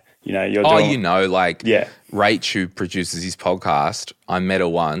day. You know, Rach, who produces his podcast, I met her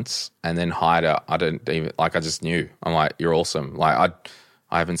once and then hired her. I just knew. I'm like, you're awesome. Like,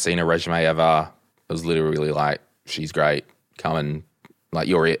 I haven't seen a resume ever. It was literally like, she's great. Come and, like,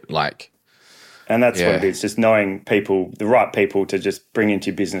 you're it. Like, and that's what it is, just knowing people, the right people to just bring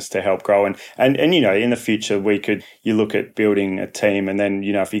into your business to help grow. And you know, in the future, you look at building a team, and then,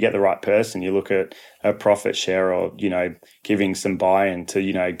 you know, if you get the right person, you look at a profit share or, you know, giving some buy-in to,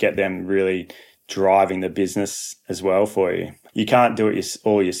 you know, get them really driving the business as well for you. You can't do it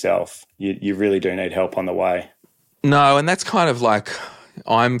all yourself. You really do need help on the way. No, and that's kind of like,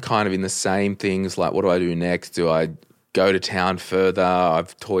 I'm kind of in the same things, like, what do I do next? Do I go to town further?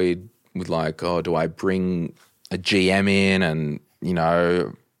 I've toyed with like, do I bring a GM in? And, you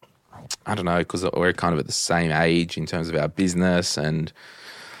know, I don't know, because we're kind of at the same age in terms of our business. And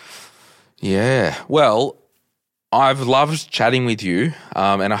yeah, well, I've loved chatting with you.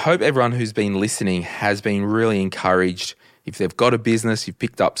 And I hope everyone who's been listening has been really encouraged. If they've got a business, you've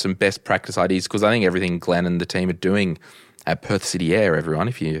picked up some best practice ideas, because I think everything Glenn and the team are doing at Perth City Air, everyone,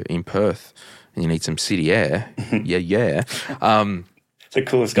 if you're in Perth and you need some city air, yeah. The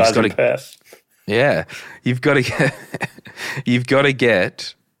coolest guys in Perth. Yeah. You've got to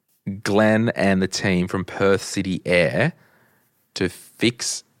get Glenn and the team from Perth City Air to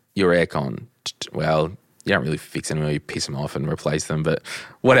fix your aircon. Well, you don't really fix them, you piss them off and replace them, but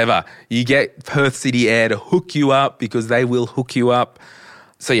whatever. You get Perth City Air to hook you up, because they will hook you up.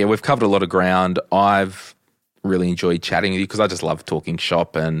 So yeah, we've covered a lot of ground. I've really enjoyed chatting with you because I just love talking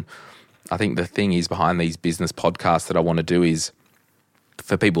shop. And I think the thing is behind these business podcasts that I want to do is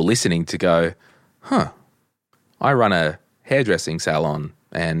for people listening to go, I run a hairdressing salon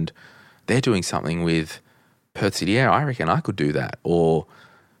and they're doing something with Perth City Air. I reckon I could do that. Or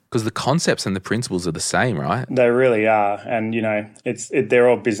because the concepts and the principles are the same, right? They really are. And, you know, they're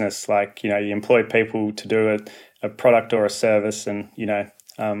all business. Like, you know, you employ people to do a product or a service, and, you know,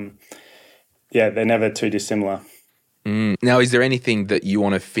 they're never too dissimilar. Now, is there anything that you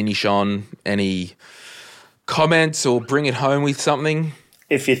want to finish on? Any comments or bring it home with something?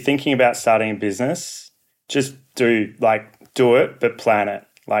 If you're thinking about starting a business, just do it, but plan it.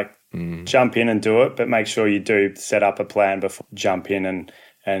 Like, jump in and do it, but make sure you do set up a plan before you jump in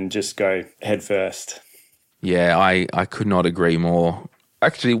and just go head first. Yeah, I could not agree more.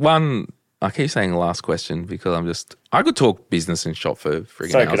 Actually, I keep saying the last question because I could talk business and shop for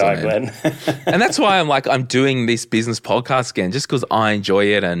friggin' hours. So could I, Glenn. And that's why I'm doing this business podcast again, just because I enjoy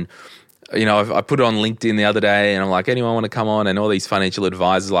it. And, you know, I put it on LinkedIn the other day and I'm like, anyone want to come on? And all these financial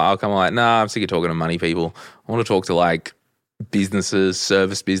advisors are like, I'll come on. Like, nah, I'm sick of talking to money people. I want to talk to like businesses,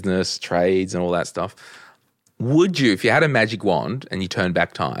 service business, trades and all that stuff. Would you, if you had a magic wand and you turned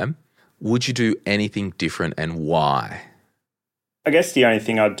back time, would you do anything different, and why? I guess the only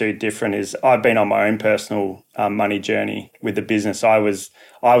thing I'd do different is I've been on my own personal money journey with the business. I was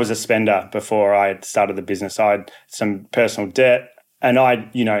a spender before I started the business. I had some personal debt, and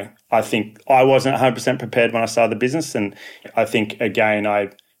I think I wasn't 100% prepared when I started the business. And I think, again, I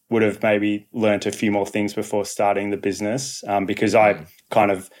would have maybe learnt a few more things before starting the business because I kind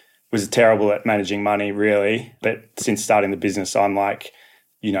of was terrible at managing money, really. But since starting the business, I'm like,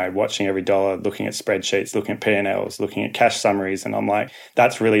 you know, watching every dollar, looking at spreadsheets, looking at P&Ls, looking at cash summaries. And I'm like,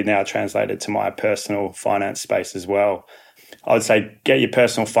 that's really now translated to my personal finance space as well. I would say get your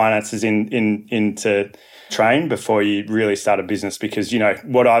personal finances into train before you really start a business, because, you know,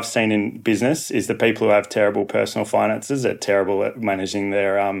 what I've seen in business is the people who have terrible personal finances are terrible at managing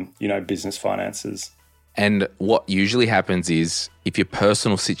their, business finances. And what usually happens is if your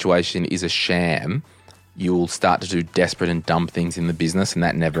personal situation is a sham, you'll start to do desperate and dumb things in the business, and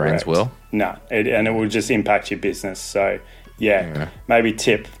that never ends well. No, and it will just impact your business. So maybe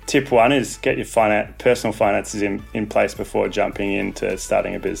tip one is get your personal finances in place before jumping into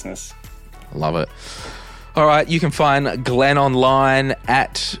starting a business. Love it. All right, you can find Glenn online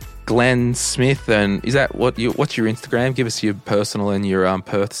at Glenn Smith, and is that what's your Instagram? Give us your personal and your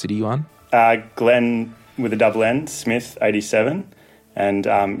Perth City one. Glenn with a double N, Smith 87, and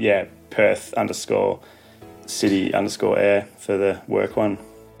Perth _city _air for the work one.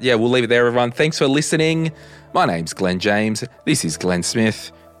 Yeah, we'll leave it there, everyone. Thanks for listening. My name's Glenn James. This is Glenn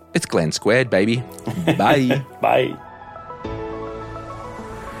Smith. It's Glenn squared, baby. Bye. Bye.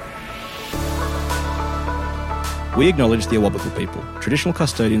 We acknowledge the Awabakal people, traditional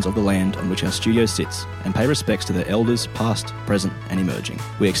custodians of the land on which our studio sits, and pay respects to their elders, past, present, and emerging.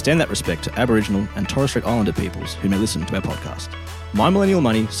 We extend that respect to Aboriginal and Torres Strait Islander peoples who may listen to our podcast. My Millennial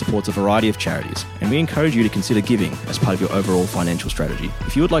Money supports a variety of charities, and we encourage you to consider giving as part of your overall financial strategy.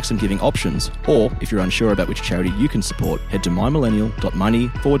 If you would like some giving options, or if you're unsure about which charity you can support, head to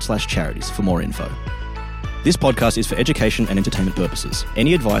mymillennial.money/charities for more info. This podcast is for education and entertainment purposes.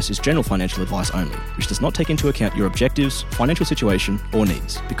 Any advice is general financial advice only, which does not take into account your objectives, financial situation, or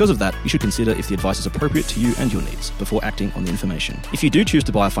needs. Because of that, you should consider if the advice is appropriate to you and your needs before acting on the information. If you do choose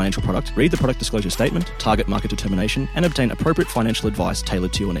to buy a financial product, read the product disclosure statement, target market determination, and obtain appropriate financial advice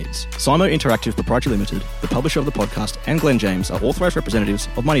tailored to your needs. Simo Interactive Proprietary Limited, the publisher of the podcast, and Glenn James are authorised representatives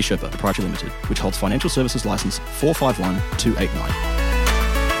of Money Sherpa Proprietary Limited, which holds financial services license 451289.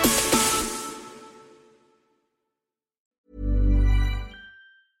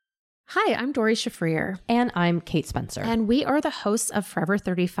 Hi, I'm Dori Shafrir. And I'm Kate Spencer. And we are the hosts of Forever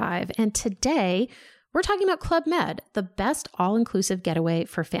 35. And today, we're talking about Club Med, the best all-inclusive getaway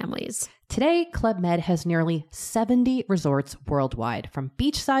for families. Today, Club Med has nearly 70 resorts worldwide, from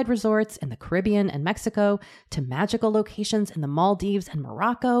beachside resorts in the Caribbean and Mexico, to magical locations in the Maldives and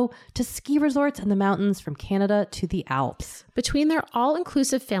Morocco, to ski resorts in the mountains from Canada to the Alps. Between their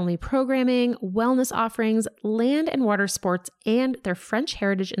all-inclusive family programming, wellness offerings, land and water sports, and their French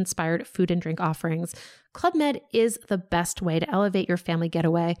heritage-inspired food and drink offerings, Club Med is the best way to elevate your family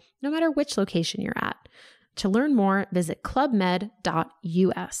getaway, no matter which location you're at. To learn more, visit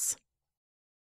clubmed.us.